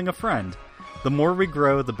and telling a friend. The more we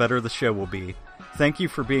grow, the better the show will be. Thank you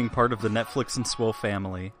for being part of the Netflix and Swill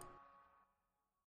family.